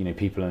that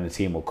people in the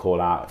team will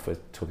call out if we're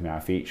talking about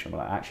a feature, and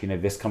we're like, actually, no,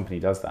 this company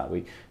does that.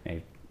 We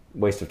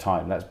waste of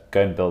time. Let's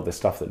go and build this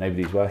stuff that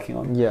nobody's working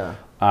on.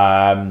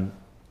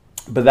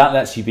 But that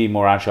lets you be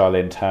more agile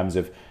in terms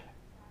of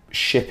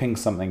shipping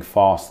something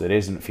fast that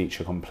isn't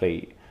feature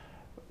complete,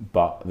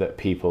 but that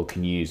people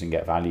can use and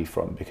get value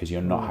from, because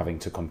you're not having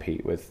to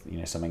compete with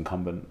some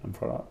incumbent and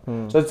product.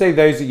 So I'd say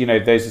those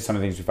are some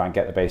of the things we found.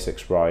 Get the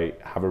basics right,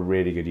 have a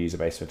really good user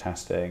base for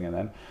testing,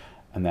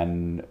 and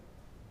then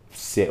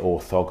sit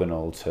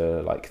orthogonal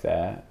to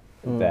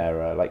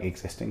their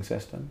existing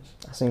systems.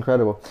 That's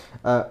incredible.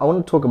 I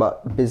want to talk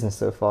about business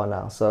so far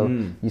now. So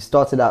you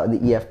started out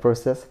in the EF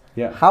process.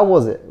 How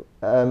was it?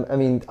 I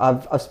mean,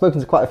 I've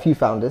spoken to quite a few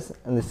founders,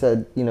 and they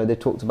said, they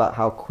talked about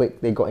how quick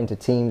they got into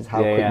teams,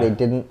 how quick they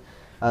didn't.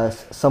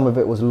 Some of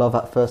it was love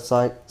at first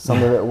sight,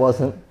 some of it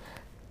wasn't.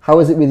 How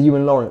was it with you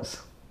and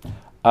Lawrence?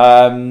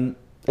 It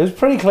was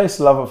pretty close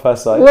to love at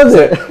first sight. Was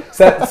it?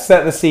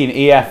 Set the scene.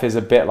 EF is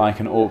a bit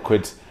like an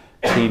awkward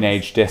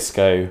teenage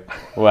disco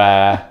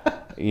where,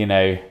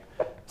 you're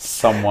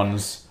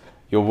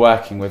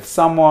working with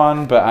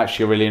someone, but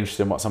actually you're really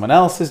interested in what someone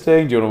else is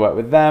doing. Do you want to work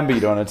with them, but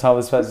you don't want to tell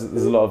this person?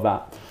 There's a lot of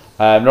that.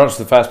 Lawrence was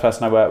the first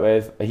person I worked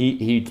with.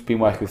 He'd been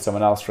working with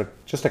someone else for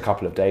just a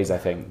couple of days, I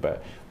think,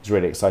 but was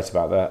really excited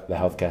about the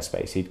healthcare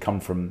space. He'd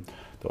come from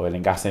the oil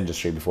and gas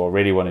industry before,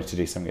 really wanted to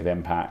do something with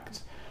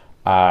impact.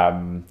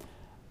 And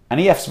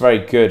EF's very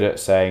good at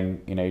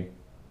saying,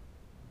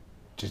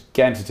 just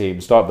get into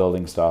teams, start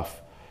building stuff.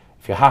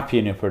 If you're happy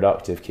and you're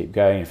productive, keep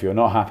going. If you're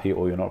not happy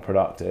or you're not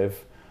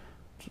productive,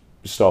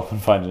 stop and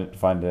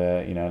find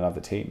another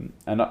team.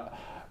 And I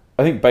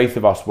think both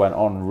of us went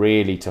on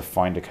really to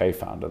find a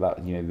co-founder.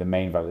 That the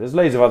main value. There's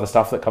loads of other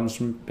stuff that comes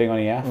from being on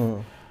EF,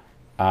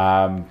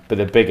 but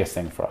the biggest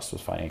thing for us was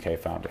finding a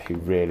co-founder who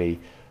really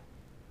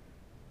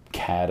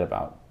cared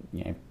about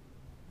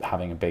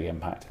having a big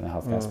impact in the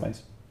healthcare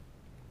space.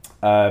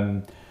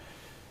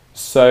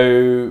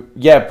 So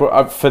yeah,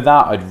 for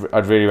that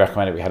I'd really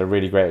recommend it. We had a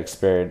really great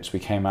experience. We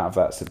came out of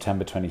that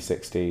September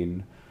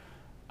 2016.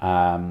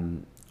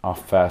 Our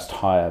first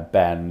hire,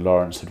 Ben,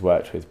 Lawrence had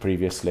worked with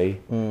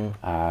previously.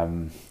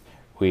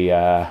 We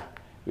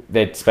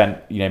they'd spent,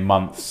 you know,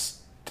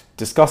 months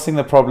discussing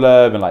the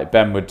problem, and like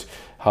Ben would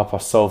help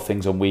us solve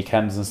things on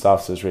weekends and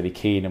stuff, so I was really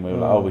keen, and we were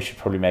like, oh, we should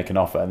probably make an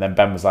offer. And then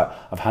Ben was like,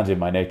 I've handed in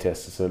my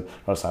notice, so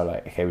I was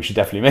like, okay, we should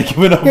definitely make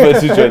him an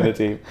offer to join the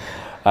team.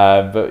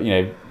 But you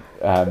know,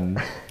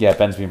 yeah,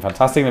 Ben's been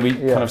fantastic. Then we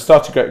kind of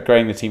started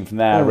growing the team from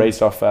there,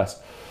 raised our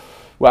first,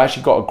 we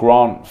actually got a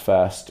grant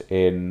first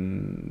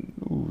in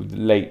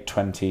late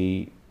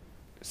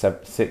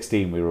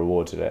 2016, we were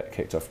awarded it,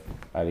 kicked off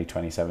early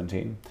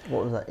 2017.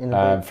 What was that?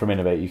 Innovate? From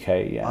Innovate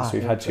UK, yeah. So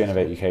we've had 2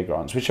 Innovate UK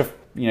grants, which are,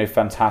 you know,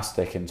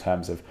 fantastic in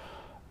terms of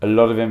a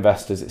lot of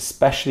investors,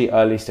 especially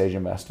early stage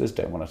investors,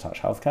 don't want to touch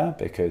healthcare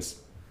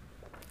because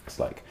it's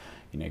like,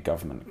 you know,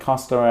 government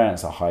customer, and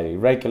it's a highly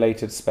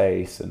regulated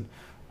space, and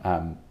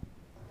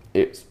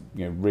it's,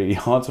 you know, really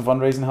hard to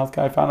fundraise in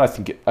healthcare.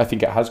 I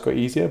think it has got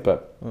easier,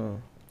 but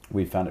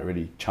we found it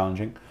really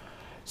challenging.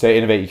 So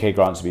Innovate UK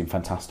grants have been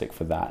fantastic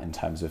for that in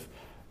terms of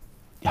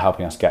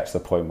helping us get to the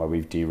point where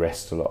we've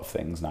de-risked a lot of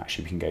things, and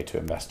actually we can go to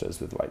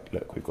investors with like,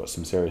 look, we've got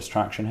some serious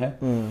traction here.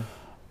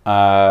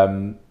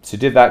 So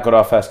did that, got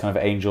our first kind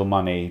of angel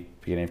money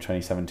beginning of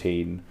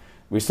 2017.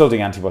 We were still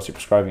doing antibiotic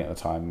prescribing at the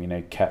time, you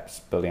know,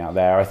 kept building out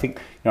there. I think,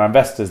 you know, our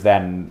investors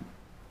then,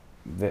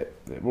 they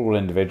were all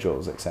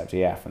individuals except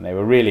EF, and they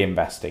were really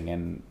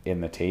investing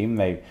in the team.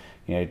 They,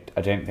 you know,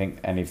 I don't think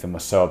any of them were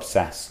so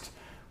obsessed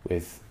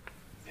with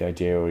the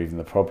idea or even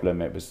the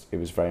problem. It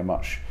was very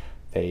much,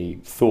 they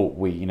thought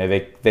we, you know,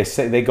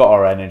 they got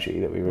our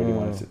energy that we really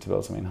wanted to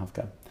build something in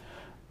healthcare.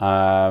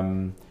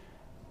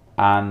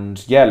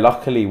 And yeah,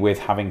 luckily with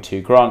having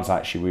 2 grants,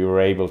 actually, we were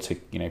able to,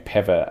 you know,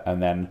 pivot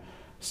and then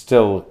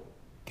still,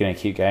 you know,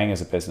 keep going as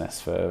a business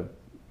for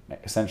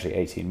essentially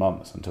 18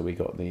 months until we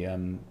got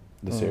the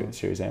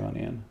Series A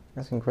money in.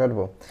 That's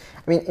incredible.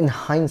 I mean, in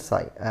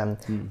hindsight,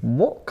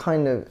 what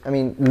kind of, I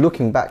mean,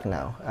 looking back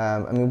now,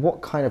 I mean,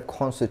 what kind of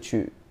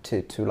constitute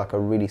to like a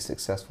really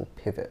successful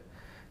pivot?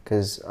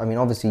 Because I mean,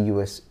 obviously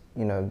you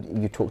know,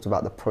 you talked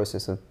about the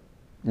process of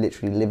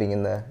literally living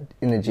in the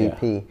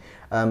GP.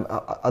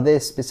 Are there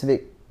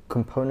specific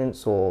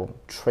components or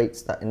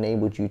traits that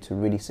enabled you to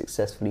really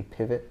successfully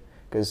pivot?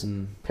 Because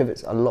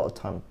pivots a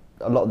lot of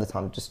the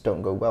time just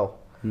don't go well.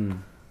 It's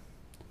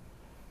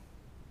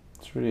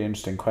a really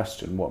interesting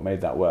question, what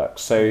made that work.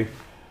 So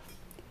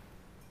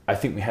I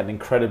think we had an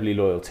incredibly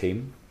loyal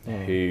team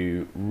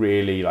who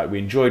really, like, we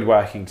enjoyed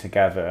working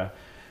together.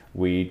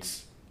 You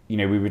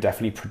know, we were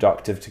definitely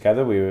productive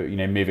together. We were, you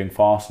know, moving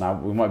fast. Now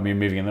we might be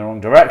moving in the wrong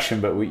direction,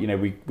 but we, you know,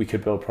 we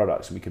could build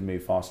products and we could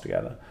move fast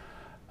together,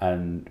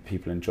 and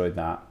people enjoyed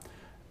that.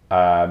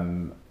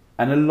 And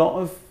a lot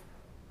of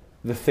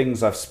the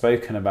things I've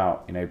spoken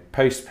about, you know,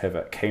 post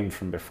pivot came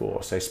from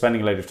before. So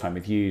spending a load of time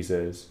with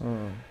users,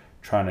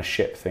 trying to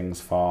ship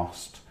things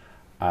fast,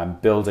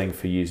 building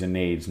for user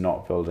needs,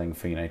 not building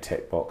for, you know,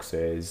 tick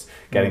boxes,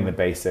 getting the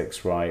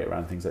basics right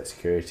around things like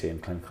security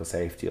and clinical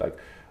safety, like.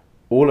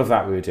 All of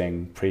that we were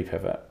doing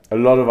pre-pivot. A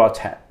lot of our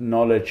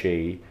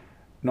technology,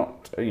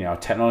 our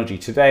technology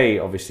today,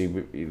 obviously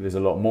there's a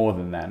lot more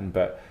than then,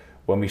 but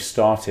when we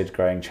started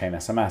growing Chain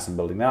SMS and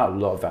building that out, a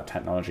lot of that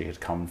technology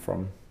had come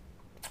from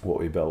what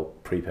we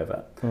built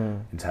pre-pivot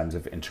in terms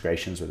of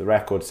integrations with the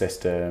record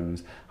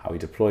systems, how we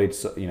deployed,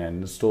 you know,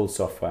 installed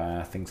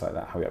software, things like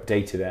that, how we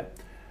updated it.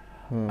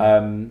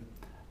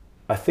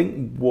 I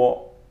think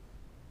what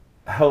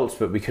helps,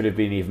 but we could have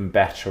been even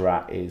better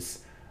at, is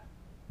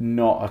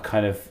not a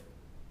kind of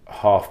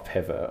half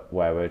pivot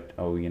where we're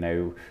going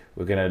to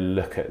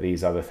look at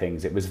these other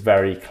things. It was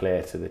very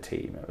clear to the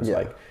team. It was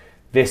like,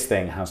 this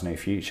thing has no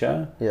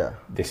future.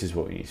 This is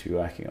what we need to be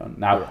working on.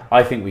 Now,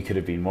 I think we could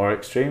have been more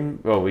extreme.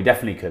 Well, we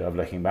definitely could have,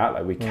 looking back.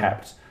 Like, we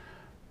kept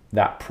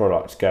that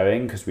product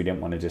going because we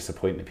didn't want to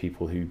disappoint the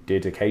people who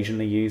did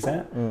occasionally use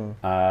it.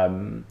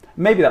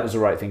 Maybe that was the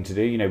right thing to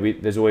do. You know,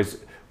 there's always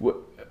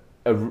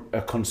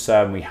a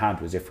concern we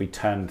had was if we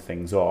turned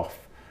things off,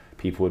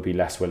 people would be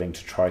less willing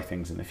to try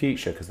things in the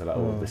future because they're like,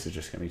 oh, this is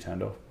just going to be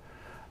turned off.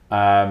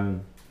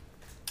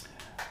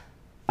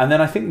 And then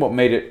I think what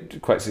made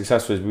it quite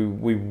successful is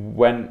we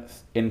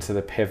went into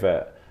the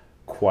pivot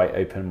quite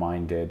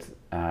open-minded.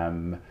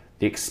 The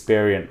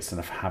experience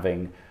of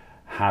having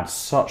had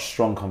such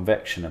strong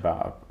conviction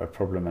about a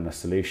problem and a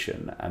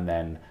solution, and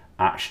then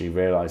actually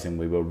realizing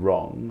we were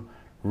wrong,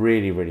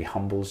 really, really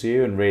humbles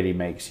you and really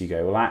makes you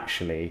go, well,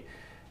 actually,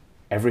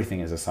 everything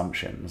is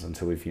assumptions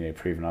until we've, you know,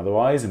 proven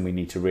otherwise, and we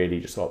need to really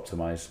just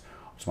optimize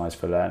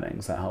for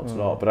learnings. That helps a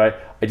lot. But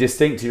I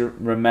distinctly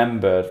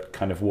remember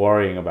kind of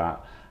worrying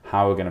about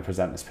how we're going to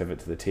present this pivot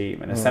to the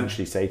team, and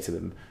essentially say to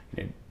them,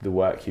 you know, the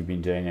work you've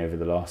been doing over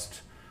the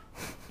last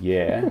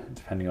year,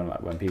 depending on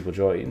like when people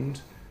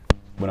joined,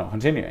 we're not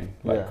continuing.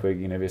 Like, we're,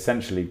 you know,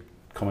 essentially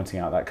commenting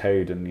out that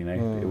code, and, you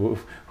know,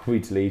 we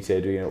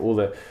deleted, you know, all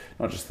the,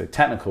 not just the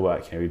technical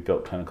work, you know, we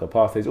built clinical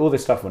pathways, all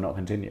this stuff we're not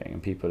continuing,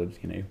 and people had,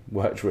 you know,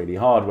 worked really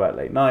hard, worked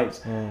late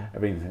nights,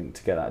 everything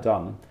to get that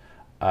done.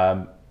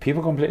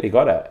 People completely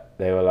got it.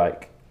 They were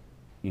like,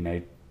 you know,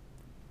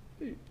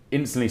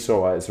 instantly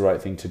saw why it's the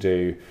right thing to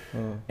do,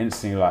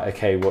 instantly like,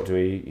 okay, what do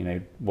we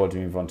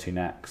move on to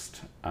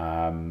next?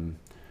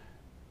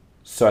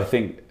 So I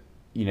think,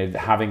 you know,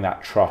 having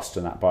that trust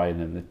and that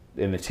buy-in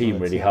in the team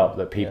really helped,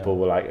 that people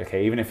were like,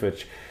 okay, even if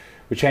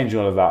we're changing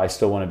all of that, I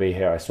still want to be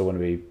here. I still want to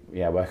be,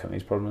 working on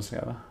these problems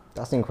together.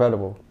 That's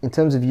incredible. In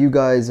terms of you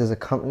guys as a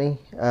company,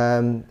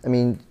 I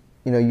mean,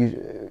 you know,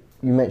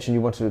 you mentioned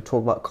you wanted to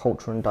talk about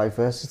culture and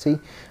diversity.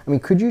 I mean,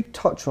 could you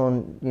touch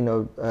on, you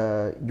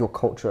know, your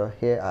culture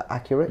here at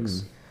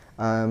Accurix,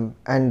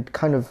 and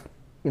kind of,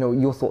 you know,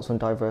 your thoughts on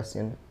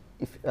diversity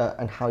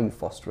and how you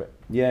foster it?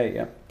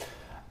 Yeah.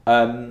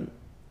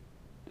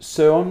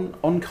 So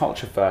on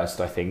culture first,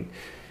 I think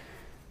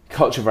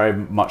culture very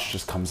much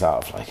just comes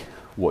out of like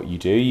what you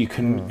do. You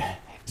can,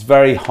 it's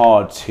very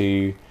hard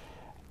to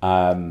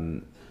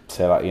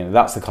say like, you know,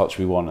 that's the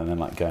culture we want and then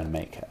like go and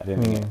make it. I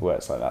don't think it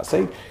works like that. So,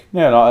 you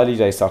know, in our early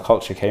days, our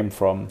culture came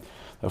from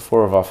the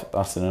four of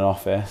us in an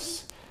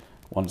office.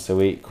 Once a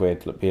week,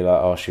 we'd be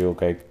like, oh, should we all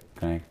go, you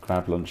know,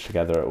 grab lunch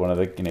together at one of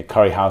the, you know,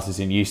 curry houses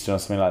in Euston or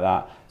something like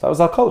that. So that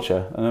was our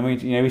culture. And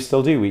then we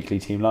still do weekly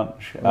team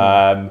lunch.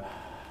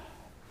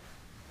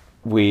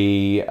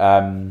 We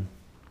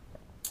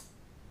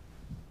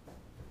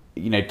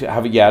you know,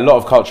 have a lot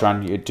of culture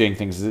around doing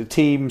things as a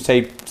team,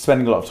 say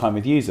spending a lot of time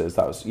with users.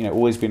 That was, you know,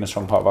 always been a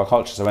strong part of our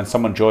culture. So when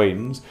someone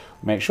joins,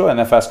 we make sure in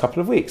their first couple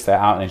of weeks they're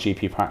out in a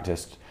GP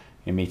practice,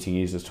 you know, meeting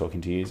users,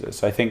 talking to users.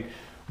 So I think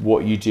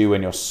what you do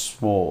when you're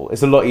small,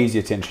 it's a lot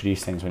easier to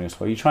introduce things when you're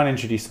small. You try and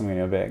introduce something when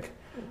you're big,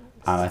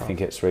 and I think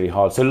it's really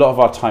hard. So a lot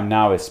of our time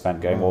now is spent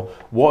going, well,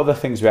 what are the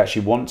things we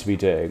actually want to be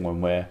doing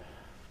when we're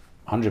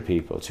 100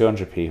 people,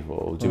 200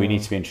 people? Do we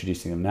need to be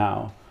introducing them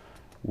now?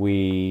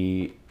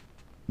 We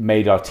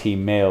made our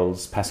team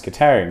meals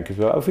pescatarian because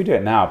we're like, if we do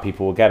it now,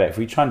 people will get it. If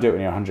we try and do it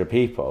when you're 100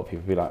 people, people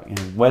will be like,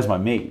 where's my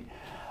meat?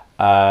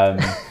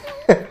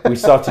 We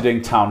started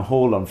doing town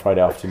hall on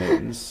Friday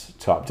afternoons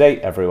to update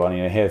everyone,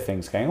 you know, hear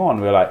things going on.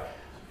 We were like,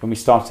 when we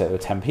started, there were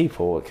 10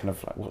 people. We're kind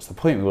of like, what's the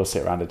point? We all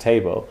sit around a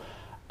table.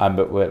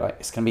 But we're like,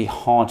 it's going to be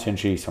hard to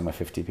introduce when we're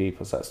 50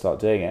 people, so let's start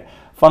doing it.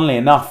 Funnily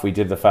enough, we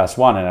did the first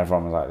one and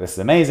everyone was like, this is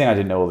amazing. I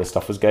didn't know all this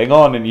stuff was going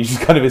on. And you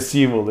just kind of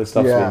assume all this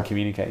stuff's being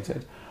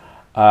communicated.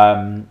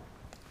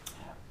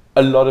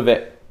 A lot of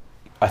it,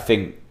 I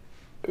think,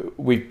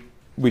 we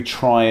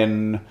try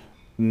and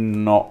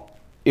not,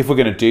 if we're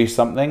going to do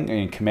something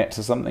and commit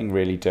to something,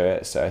 really do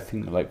it. So I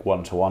think like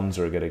one-to-ones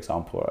are a good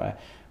example, right?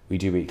 We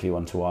do weekly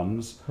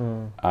one-to-ones.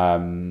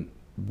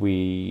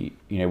 We,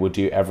 you know, we'll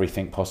do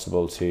everything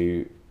possible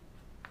to,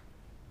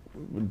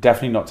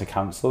 definitely not to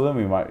cancel them.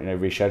 We might, you know,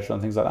 reschedule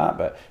and things like that,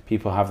 but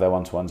people have their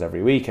one-to-ones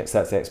every week. It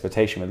sets the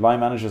expectation with line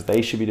managers.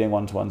 They should be doing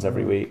one-to-ones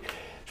every week.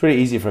 It's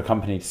really easy for a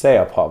company to say,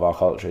 part of our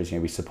culture is, you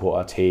know, we support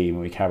our team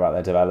and we care about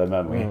their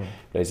development, we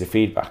loads of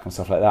feedback and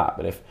stuff like that.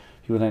 But if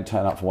people don't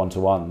turn up for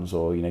one-to-ones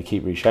or, you know,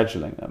 keep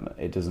rescheduling them,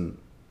 it doesn't,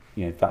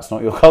 you know, that's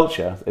not your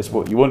culture. It's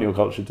what you want your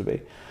culture to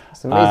be.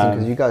 It's amazing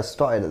because you guys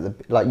started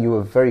at you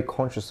were very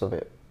conscious of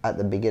it at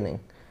the beginning.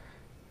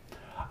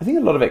 I think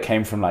a lot of it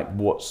came from like,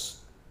 what's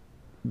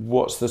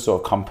the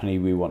sort of company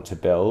we want to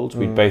build.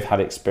 We'd both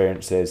had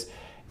experiences in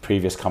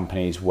previous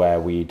companies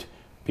where we'd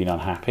been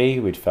unhappy,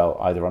 we'd felt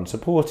either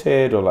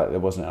unsupported or like there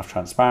wasn't enough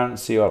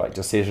transparency or like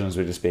decisions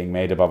were just being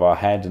made above our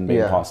head and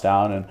being passed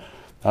down, and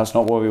that's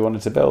not what we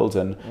wanted to build.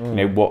 And you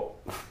know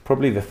what,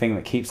 probably the thing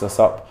that keeps us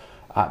up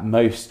at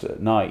most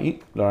at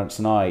night, Lawrence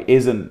and I,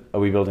 isn't are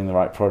we building the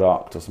right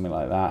product or something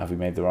like that, have we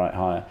made the right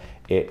hire,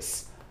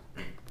 it's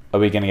are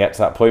we going to get to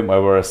that point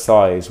where we're a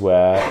size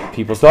where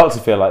people start to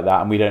feel like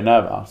that and we don't know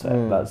about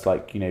it. That's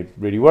like, you know,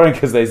 really worrying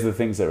because those are the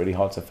things that are really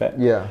hard to fit.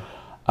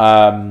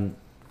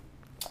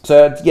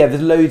 So yeah,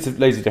 there's loads of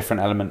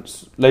different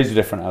elements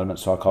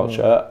to our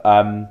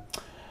culture.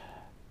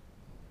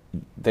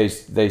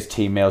 Those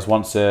team meals,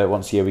 once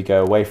a year we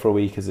go away for a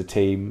week as a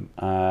team,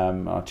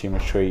 our team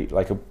retreat,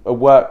 like a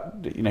work,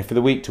 you know, for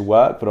the week to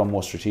work, but on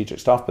more strategic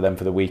stuff. But then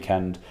for the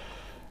weekend,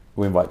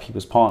 we invite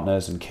people's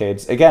partners and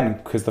kids. Again,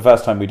 because the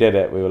first time we did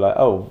it, we were like,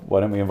 oh, why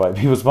don't we invite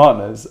people's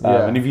partners?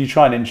 And if you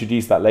try and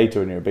introduce that later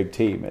when you're a big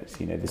team, it's,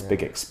 you know, this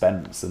big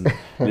expense and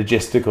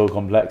logistical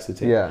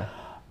complexity.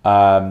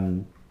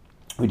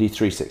 We do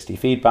 360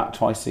 feedback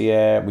twice a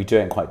year. We do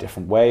it in quite a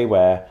different way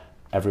where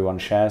everyone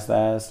shares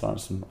theirs.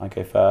 Lawrence and I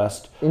go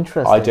first.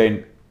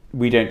 Interesting.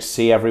 We don't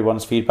see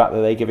everyone's feedback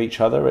that they give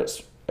each other.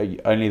 It's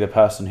only the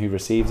person who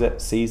receives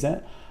it sees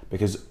it,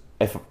 because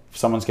if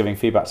someone's giving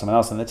feedback to someone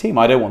else in the team,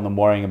 I don't want them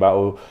worrying about,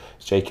 oh,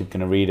 is Jacob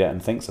going to read it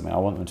and think something? I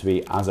want them to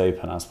be as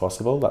open as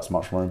possible. That's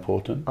much more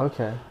important.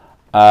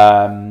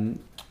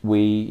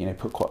 We, you know,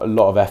 put quite a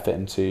lot of effort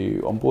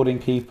into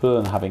onboarding people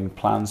and having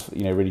plans,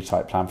 you know, really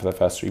tight plan for the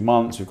first 3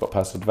 months. We've got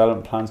personal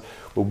development plans.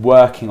 We're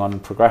working on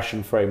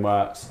progression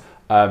frameworks.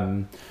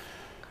 Loads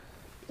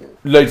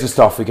of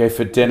stuff. We go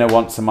for dinner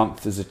once a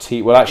month as a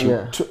team. Well,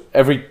 actually,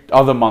 every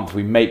other month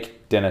we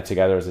make dinner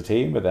together as a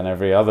team, but then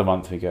every other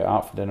month we go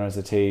out for dinner as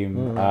a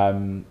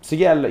team. So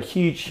yeah, like,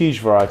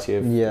 huge variety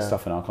of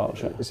stuff in our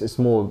culture. It's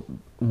more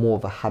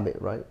of a habit,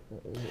 right?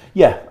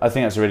 Yeah, I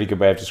think that's a really good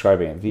way of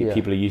describing it.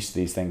 People are used to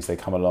these things, they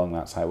come along,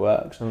 that's how it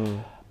works.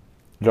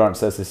 Lawrence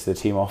says this to the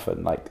team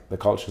often, like, the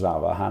culture's out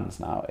of our hands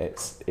now.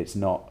 It's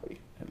not,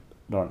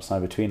 Lawrence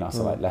and I between us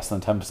are like less than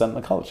 10% of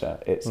the culture.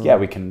 It's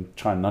we can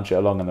try and nudge it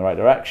along in the right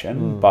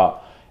direction,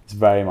 but it's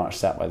very much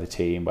set by the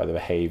team, by the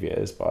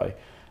behaviours, by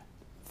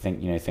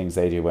things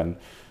they do when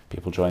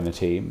people join the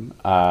team,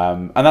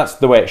 and that's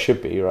the way it should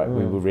be, right?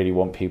 We would really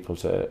want people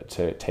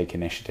to take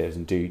initiatives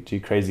and do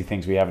crazy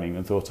things we haven't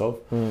even thought of.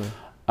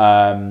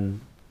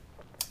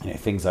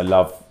 Things I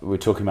love. We were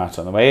talking about it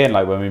on the way in,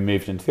 like when we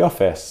moved into the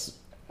office,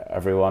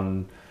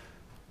 everyone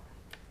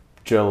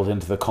drilled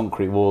into the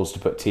concrete walls to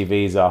put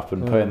TVs up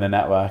and put in the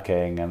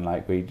networking, and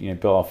like we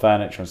built our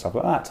furniture and stuff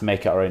like that to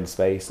make it our own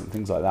space and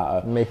things like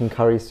that. Making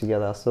curries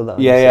together, I saw that.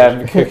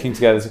 Yeah, cooking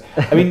together.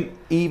 I mean,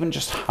 even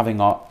just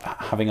having our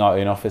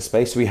own office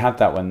space. We had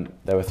that when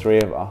there were 3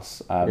 of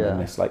us in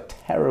this like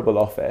terrible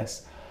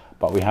office,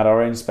 but we had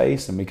our own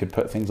space and we could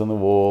put things on the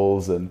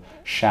walls and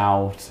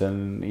shout,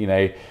 and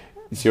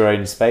it's your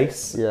own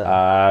space.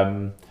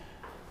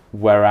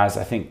 Whereas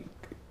I think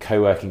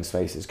co-working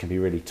spaces can be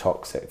really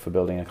toxic for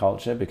building a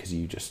culture, because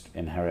you just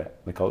inherit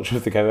the culture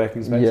of the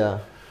co-working space.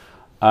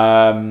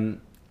 And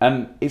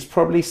it's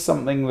probably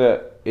something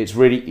that it's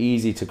really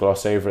easy to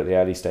gloss over at the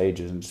early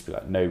stages and just be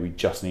like, no, we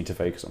just need to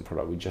focus on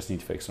product, we just need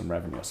to focus on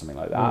revenue or something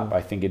like that. But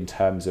I think in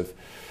terms of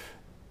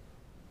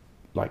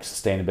like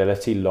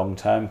sustainability long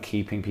term,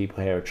 keeping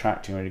people here,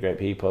 attracting really great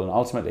people, and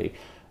ultimately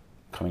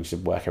coming to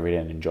work every day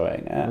and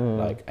enjoying it,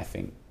 like I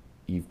think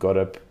you've got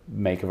to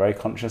make a very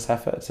conscious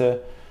effort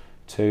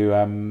to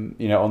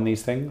on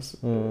these things.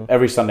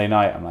 Every Sunday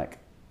night I'm like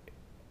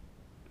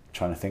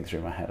trying to think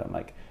through my head, I'm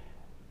like,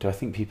 do I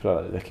think people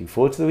are looking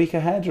forward to the week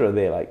ahead, or are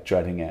they like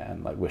dreading it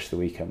and like wish the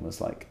weekend was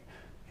like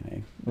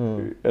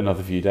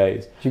another few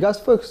days? Do you guys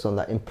focus on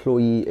that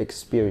employee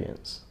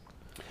experience?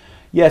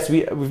 Yes,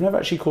 we've never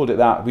actually called it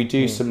that. We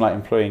do some like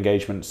employee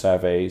engagement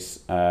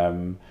surveys.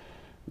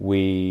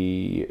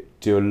 We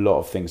do a lot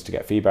of things to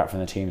get feedback from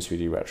the teams. We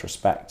do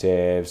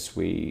retrospectives.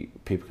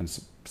 People can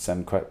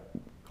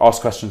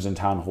ask questions in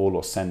town hall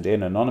or send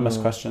in anonymous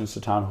questions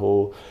to town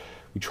hall.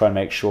 We try and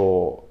make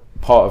sure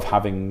part of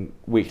having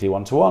weekly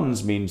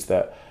one-to-ones means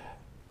that,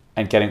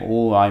 and getting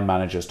all line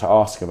managers to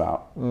ask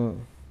about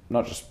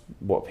not just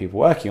what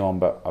people are working on,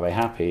 but are they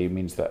happy,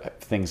 means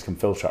that things can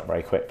filter up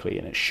very quickly,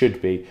 and it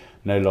should be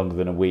no longer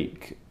than a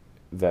week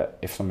that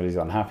if somebody's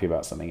unhappy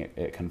about something,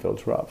 it can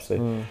filter up.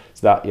 So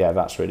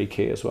that's really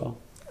key as well.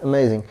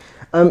 Amazing.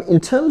 In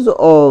terms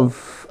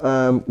of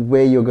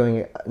where you're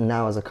going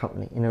now as a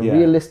company, in a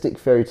realistic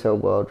fairy tale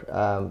world,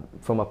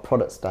 from a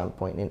product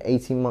standpoint, in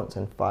 18 months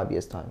and 5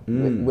 years' time,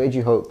 where do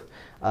you hope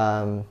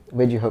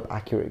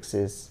Accurix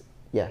is?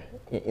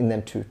 In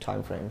them 2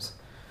 timeframes.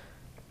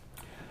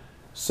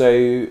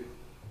 So,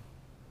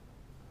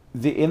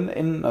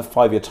 in a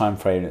 5-year time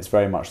frame, it's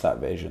very much that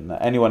vision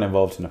that anyone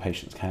involved in a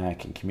patient's care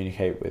can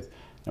communicate with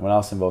anyone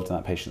else involved in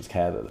that patient's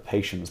care, that the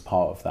patient's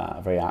part of that,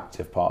 a very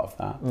active part of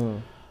that.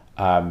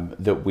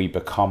 That we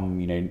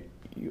become,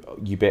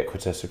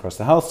 ubiquitous across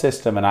the health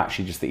system, and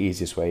actually just the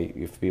easiest way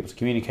for people to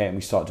communicate, and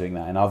we start doing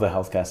that in other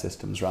healthcare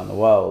systems around the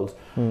world,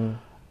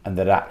 and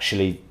that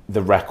actually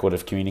the record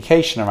of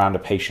communication around a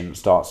patient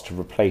starts to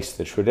replace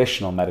the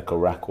traditional medical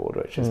record,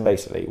 which is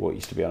basically what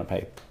used to be on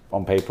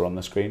paper on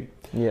the screen.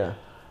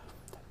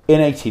 In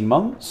 18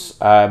 months,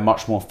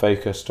 much more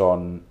focused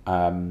on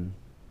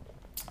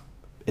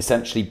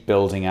essentially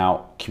building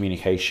out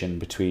communication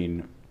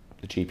between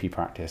the GP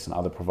practice and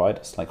other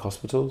providers like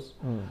hospitals,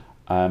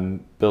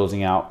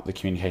 building out the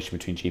communication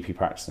between GP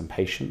practice and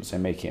patients, so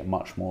making it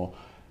much more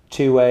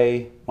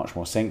two-way, much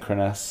more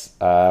synchronous,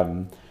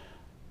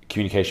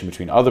 communication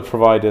between other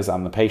providers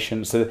and the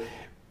patient. So,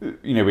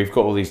 we've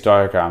got all these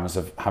diagrams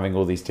of having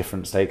all these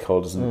different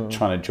stakeholders and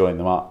trying to join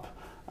them up.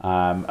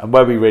 And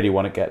where we really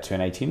want to get to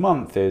in 18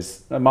 months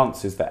is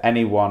that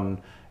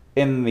anyone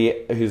who's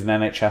an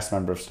NHS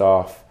member of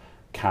staff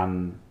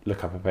can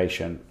look up a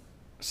patient,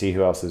 see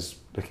who else is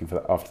looking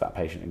after that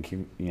patient,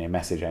 and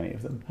message any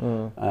of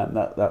them.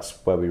 That's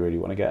where we really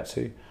want to get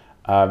to.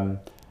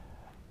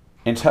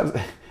 In terms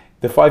of,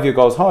 the 5-year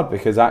goal is hard,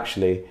 because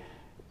actually,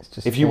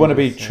 if you want to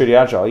be truly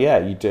agile,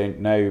 you don't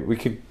know. We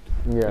could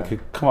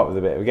come up with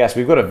a bit of a guess.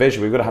 We've got a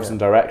vision. We've got to have some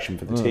direction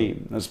for the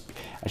team. That's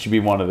actually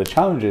been one of the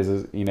challenges,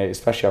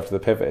 especially after the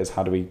pivot, is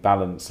how do we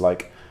balance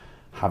like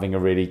having a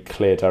really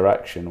clear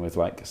direction with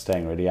like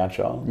staying really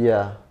agile.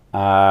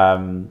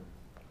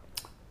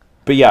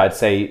 But I'd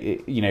say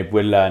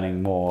we're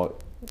learning more,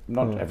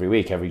 not every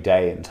week, every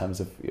day, in terms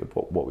of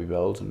what we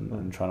build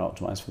and trying to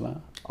optimize for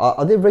that.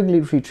 Are there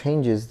regulatory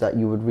changes that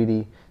would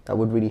really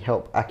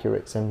help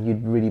Accurix and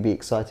you'd really be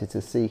excited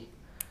to see?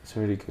 It's a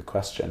really good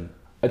question.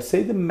 I'd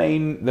say the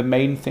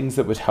main things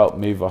that would help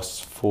move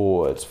us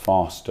forward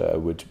faster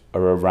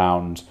are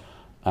around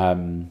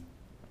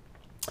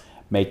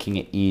making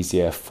it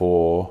easier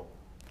for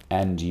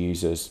end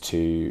users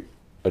to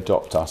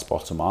adopt us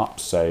bottom up.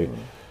 So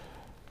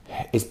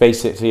it's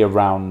basically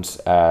around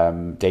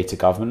data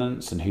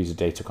governance and who's a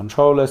data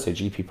controller. So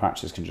GP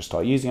practices can just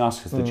start using us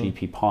because the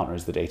GP partner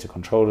is the data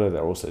controller.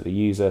 They're also the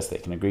user, so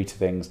they can agree to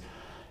things.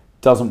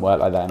 Doesn't work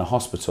like that in a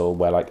hospital,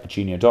 where like a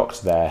junior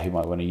doctor there who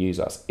might want to use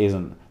us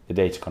isn't the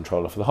data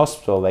controller for the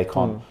hospital. They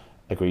can't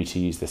agree to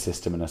use the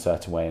system in a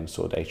certain way and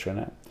store data in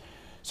it.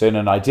 So in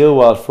an ideal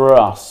world for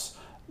us,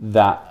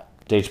 that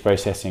data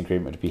processing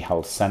agreement would be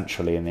held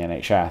centrally in the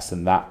NHS,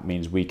 and that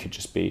means we could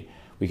just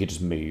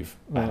move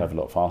a hell of a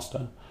lot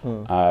faster.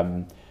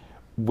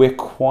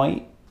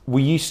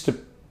 We used to,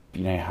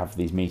 have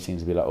these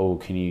meetings and be like, oh,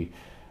 can you,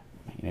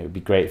 it'd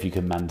be great if you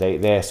could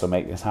mandate this or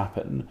make this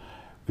happen.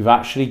 We've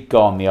actually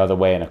gone the other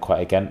way and are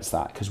quite against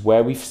that, because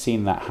where we've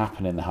seen that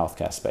happen in the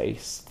healthcare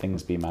space,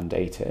 things be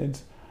mandated,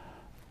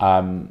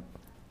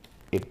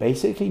 it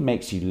basically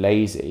makes you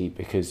lazy,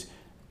 because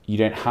you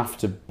don't have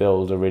to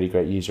build a really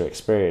great user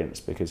experience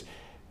because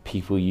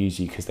people use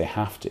you because they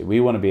have to.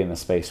 We want to be in the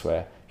space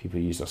where people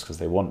use us because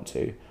they want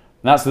to. And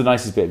that's the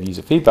nicest bit of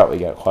user feedback we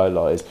get quite a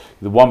lot, is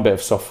the one bit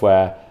of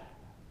software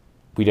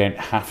we don't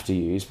have to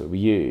use, but we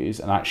use,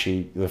 and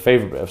actually the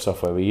favourite bit of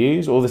software we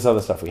use, all this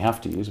other stuff we have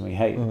to use and we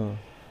hate.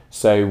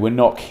 So we're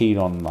not keen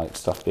on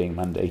stuff being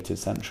mandated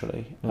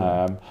centrally,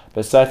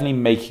 but certainly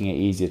making it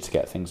easier to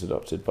get things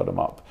adopted bottom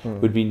up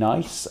would be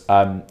nice.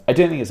 I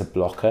don't think it's a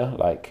blocker.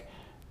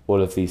 All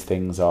of these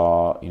things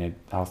are,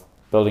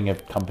 building a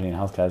company in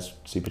healthcare is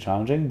super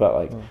challenging,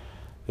 but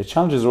the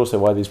challenges are also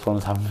why these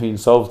problems haven't been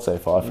solved so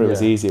far. If it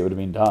was easy, it would have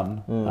been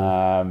done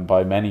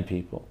by many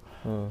people.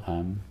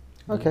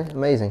 Okay,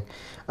 amazing.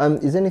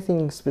 Is there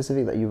anything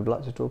specific that you would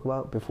like to talk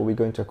about before we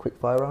go into a quick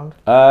fire round?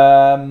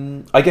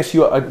 I guess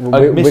I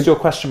missed your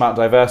question about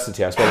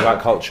diversity. I spoke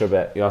about culture a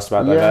bit. You asked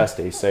about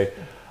diversity. So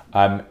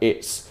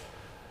it's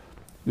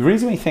the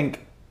reason we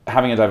think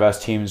having a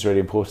diverse team is really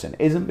important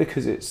isn't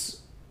because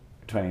it's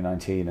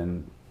 2019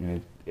 and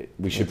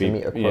we should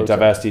be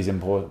diversity is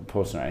important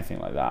or anything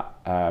like that.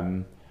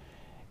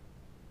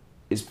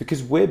 It's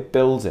because we're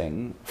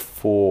building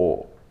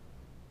for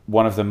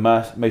one of the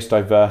most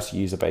diverse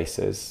user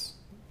bases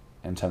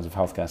in terms of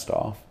healthcare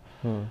staff,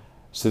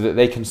 so that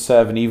they can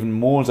serve an even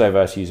more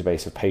diverse user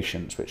base of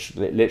patients, which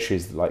literally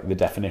is the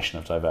definition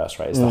of diverse,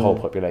 right? It's the whole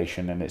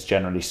population, and it's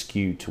generally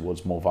skewed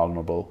towards more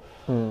vulnerable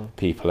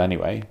people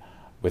anyway,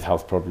 with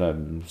health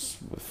problems,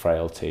 with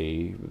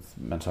frailty, with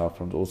mental health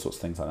problems, all sorts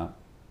of things like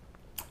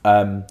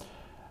that.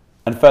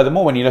 And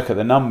furthermore, when you look at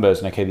the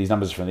numbers, and these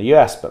numbers are from the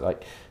US,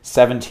 but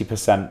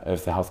 70%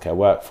 of the healthcare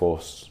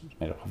workforce is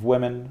made up of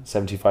women,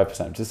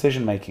 75% of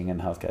decision making in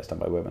healthcare is done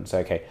by women.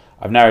 So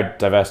I've narrowed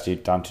diversity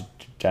down to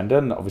gender,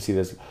 and obviously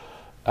there's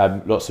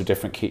lots of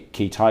different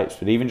key types,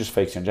 but even just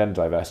focusing on gender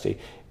diversity,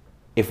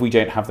 if we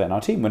don't have that in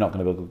our team, we're not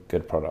going to build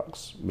good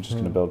products. We're just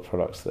going to build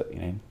products that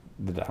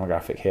the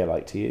demographic here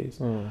like to use.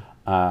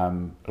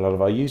 A lot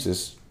of our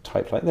users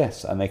type like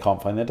this, and they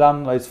can't find their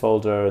downloads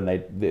folder, and they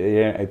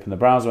don't open the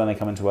browser when they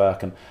come into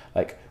work, and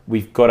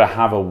we've got to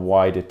have a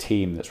wider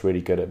team that's really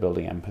good at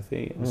building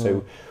empathy, and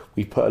so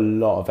we put a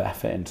lot of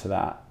effort into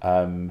that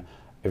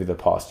over the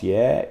past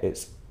year.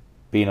 It's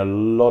been a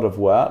lot of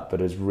work, but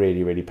has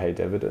really, really paid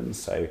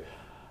dividends. So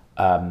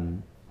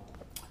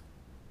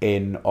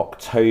in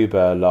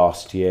October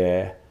last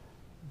year,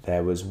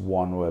 there was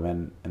one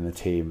woman in the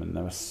team, and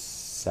there were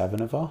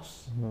 7 of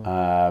us.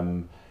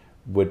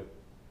 We're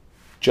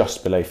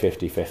just below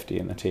 50-50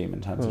 in the team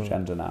in terms of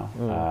gender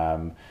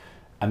now.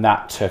 And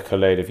that took a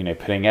load of,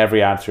 putting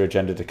every ad through a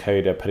gender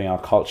decoder, putting our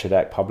culture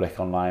deck public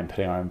online,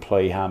 putting our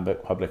employee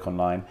handbook public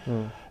online,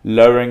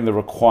 lowering the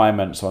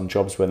requirements on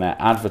jobs when they're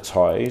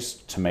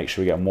advertised to make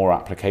sure we get more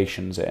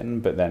applications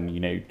in, but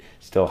then,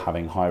 still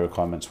having high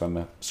requirements when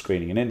we're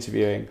screening and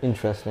interviewing.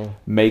 Interesting.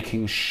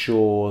 Making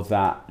sure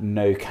that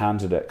no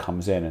candidate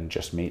comes in and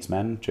just meets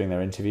men during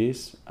their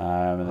interviews,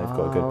 and they've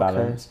got a good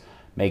balance.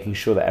 Making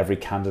sure that every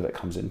candidate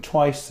comes in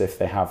twice. If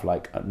they have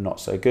a not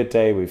so good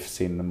day, we've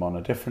seen them on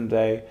a different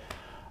day.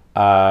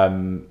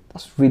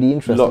 That's really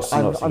interesting.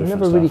 I've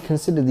never really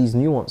considered these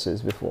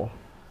nuances before.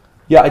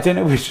 Yeah, I don't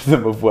know which of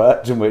them have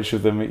worked and which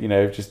of them,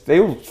 they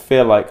all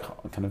feel like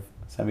kind of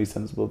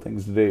semi-sensible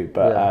things to do.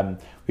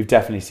 But we've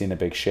definitely seen a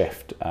big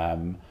shift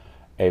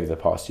over the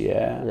past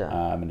year,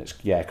 and it's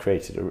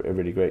created a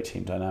really great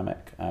team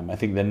dynamic. I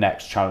think the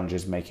next challenge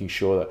is making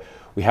sure that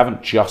we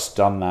haven't just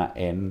done that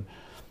in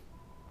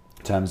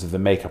terms of the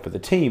makeup of the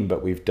team,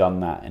 but we've done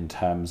that in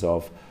terms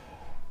of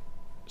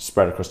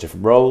spread across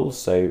different roles.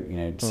 So,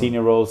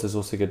 senior roles, there's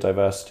also good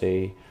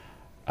diversity.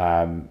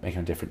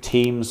 Making different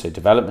teams, so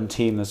development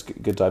team, there's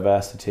good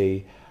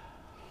diversity.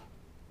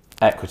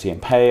 Equity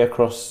and pay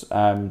across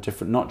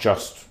different, not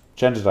just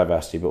gender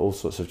diversity, but all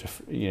sorts of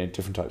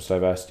different types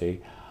of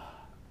diversity.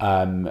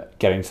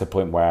 Getting to the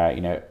point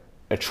where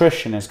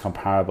attrition is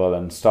comparable,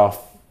 and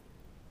staff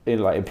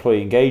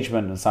employee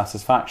engagement and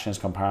satisfaction is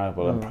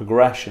comparable, and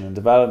progression and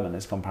development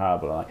is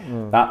comparable.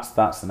 That's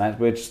the next.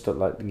 We're just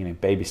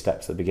at baby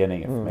steps at the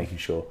beginning of making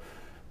sure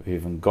we've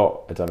even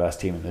got a diverse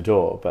team in the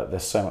door, but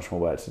there's so much more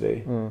work to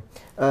do.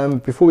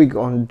 Before we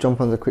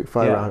jump on the quick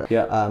fire round,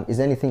 is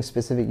there anything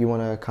specific you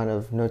want to kind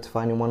of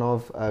notify anyone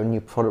of?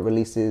 New product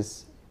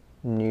releases,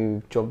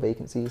 new job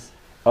vacancies?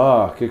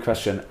 Oh, good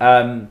question.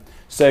 Start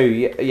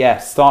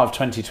of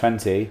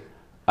 2020,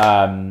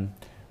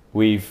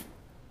 we've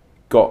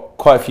got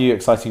quite a few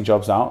exciting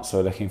jobs out. So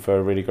we're looking for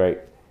a really great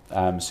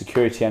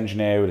security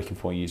engineer. We're looking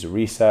for user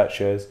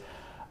researchers.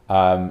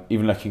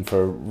 Even looking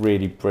for a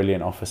really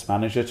brilliant office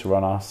manager to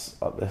run our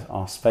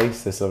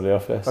space, this lovely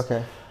office.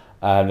 Okay.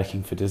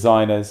 Looking for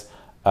designers.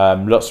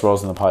 Lots of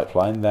roles in the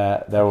pipeline.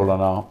 They're all on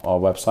our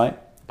website.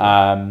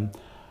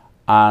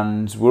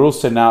 And we're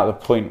also now at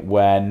the point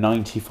where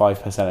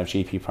 95% of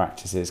GP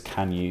practices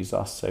can use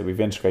us. So we've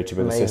integrated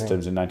with Amazing. the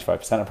systems in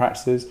 95% of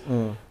practices.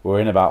 We're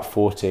in about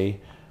 40.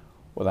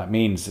 What that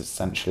means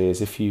essentially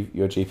is if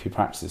your GP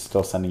practice is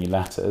still sending you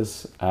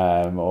letters,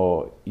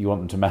 or you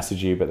want them to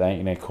message you, but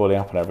they're calling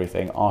up and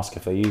everything, ask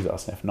if they use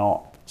us. And if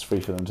not, it's free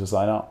for them to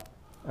sign up.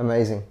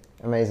 Amazing,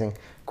 amazing.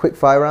 Quick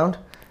fire round.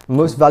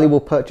 Most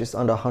valuable purchase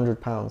under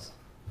 £100.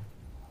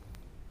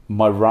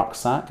 My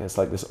rucksack is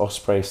like this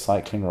Osprey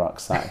cycling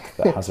rucksack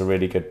that has a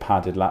really good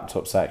padded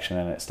laptop section,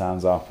 and it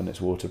stands up and it's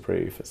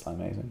waterproof. It's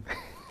amazing.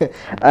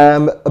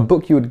 A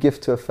book you would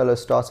gift to a fellow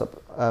startup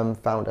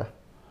founder.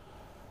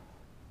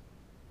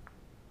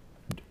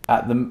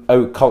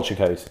 Culture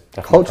Code.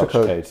 Definitely Culture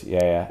Code.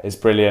 Yeah. It's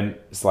brilliant.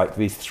 It's like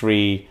these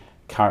 3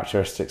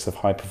 characteristics of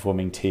high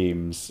performing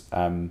teams: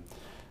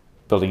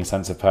 building a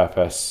sense of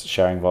purpose,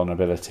 sharing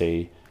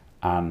vulnerability,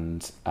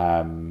 and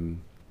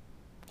I'm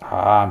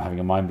having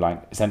a mind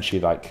blank.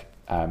 Essentially, like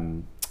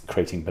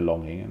creating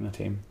belonging in the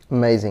team.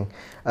 Amazing.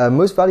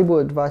 Most valuable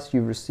advice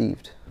you've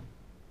received.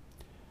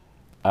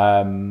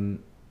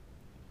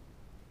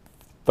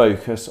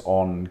 Focus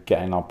on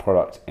getting our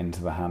product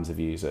into the hands of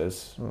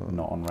users,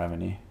 not on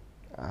revenue.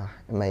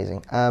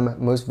 Amazing.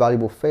 Most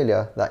valuable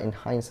failure that in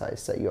hindsight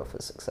set you up for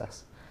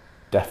success.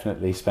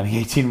 Definitely spending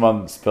 18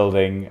 months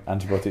building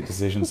antibiotic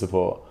decision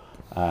support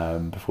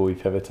before we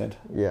pivoted.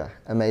 Yeah,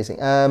 amazing.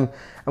 And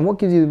what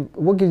gives you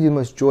the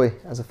most joy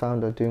as a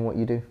founder doing what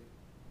you do?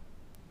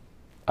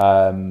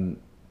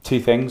 2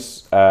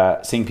 things: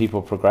 seeing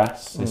people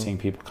progress, so seeing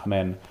people come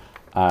in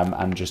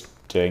and just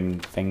doing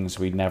things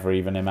we'd never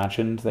even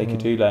imagined they could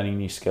do, learning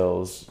new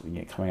skills,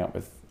 coming up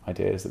with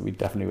ideas that we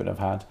definitely wouldn't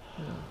have had.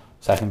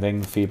 Second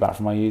thing, feedback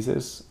from our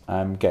users,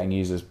 getting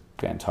users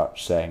get in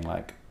touch saying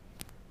like,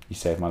 you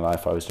saved my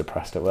life, I was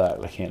depressed at work,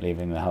 looking at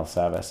leaving the health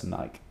service, and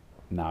like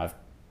now I've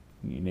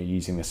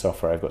using this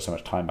software, I've got so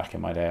much time back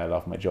in my day, I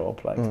love my job.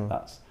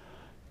 That's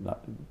not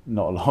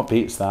a lot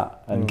beats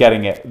that, and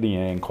getting it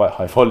in quite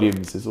high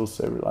volumes is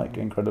also like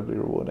incredibly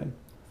rewarding.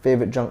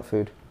 Favorite junk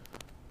food?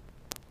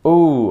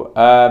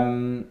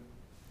 I'm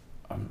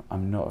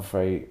not a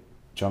very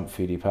junk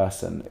foodie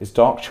person. Is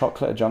dark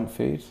chocolate a junk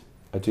food?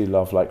 I do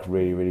love like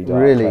really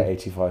dark, like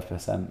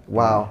 85%.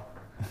 Wow.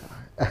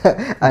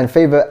 And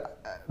favorite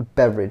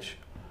beverage?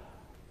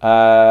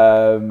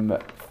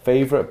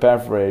 Favorite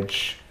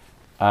beverage?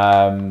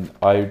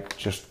 I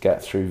just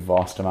get through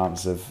vast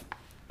amounts of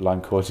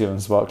lime cordial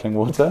and sparkling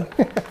water.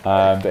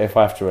 But if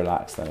I have to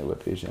relax, then it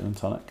would be gin and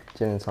tonic.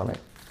 Gin and tonic.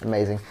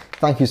 Amazing.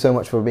 Thank you so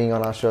much for being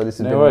on our show. This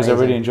has been no worries, amazing.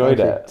 I really enjoyed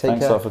Thank it. you.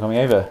 Thanks a lot for coming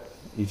over,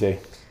 you too.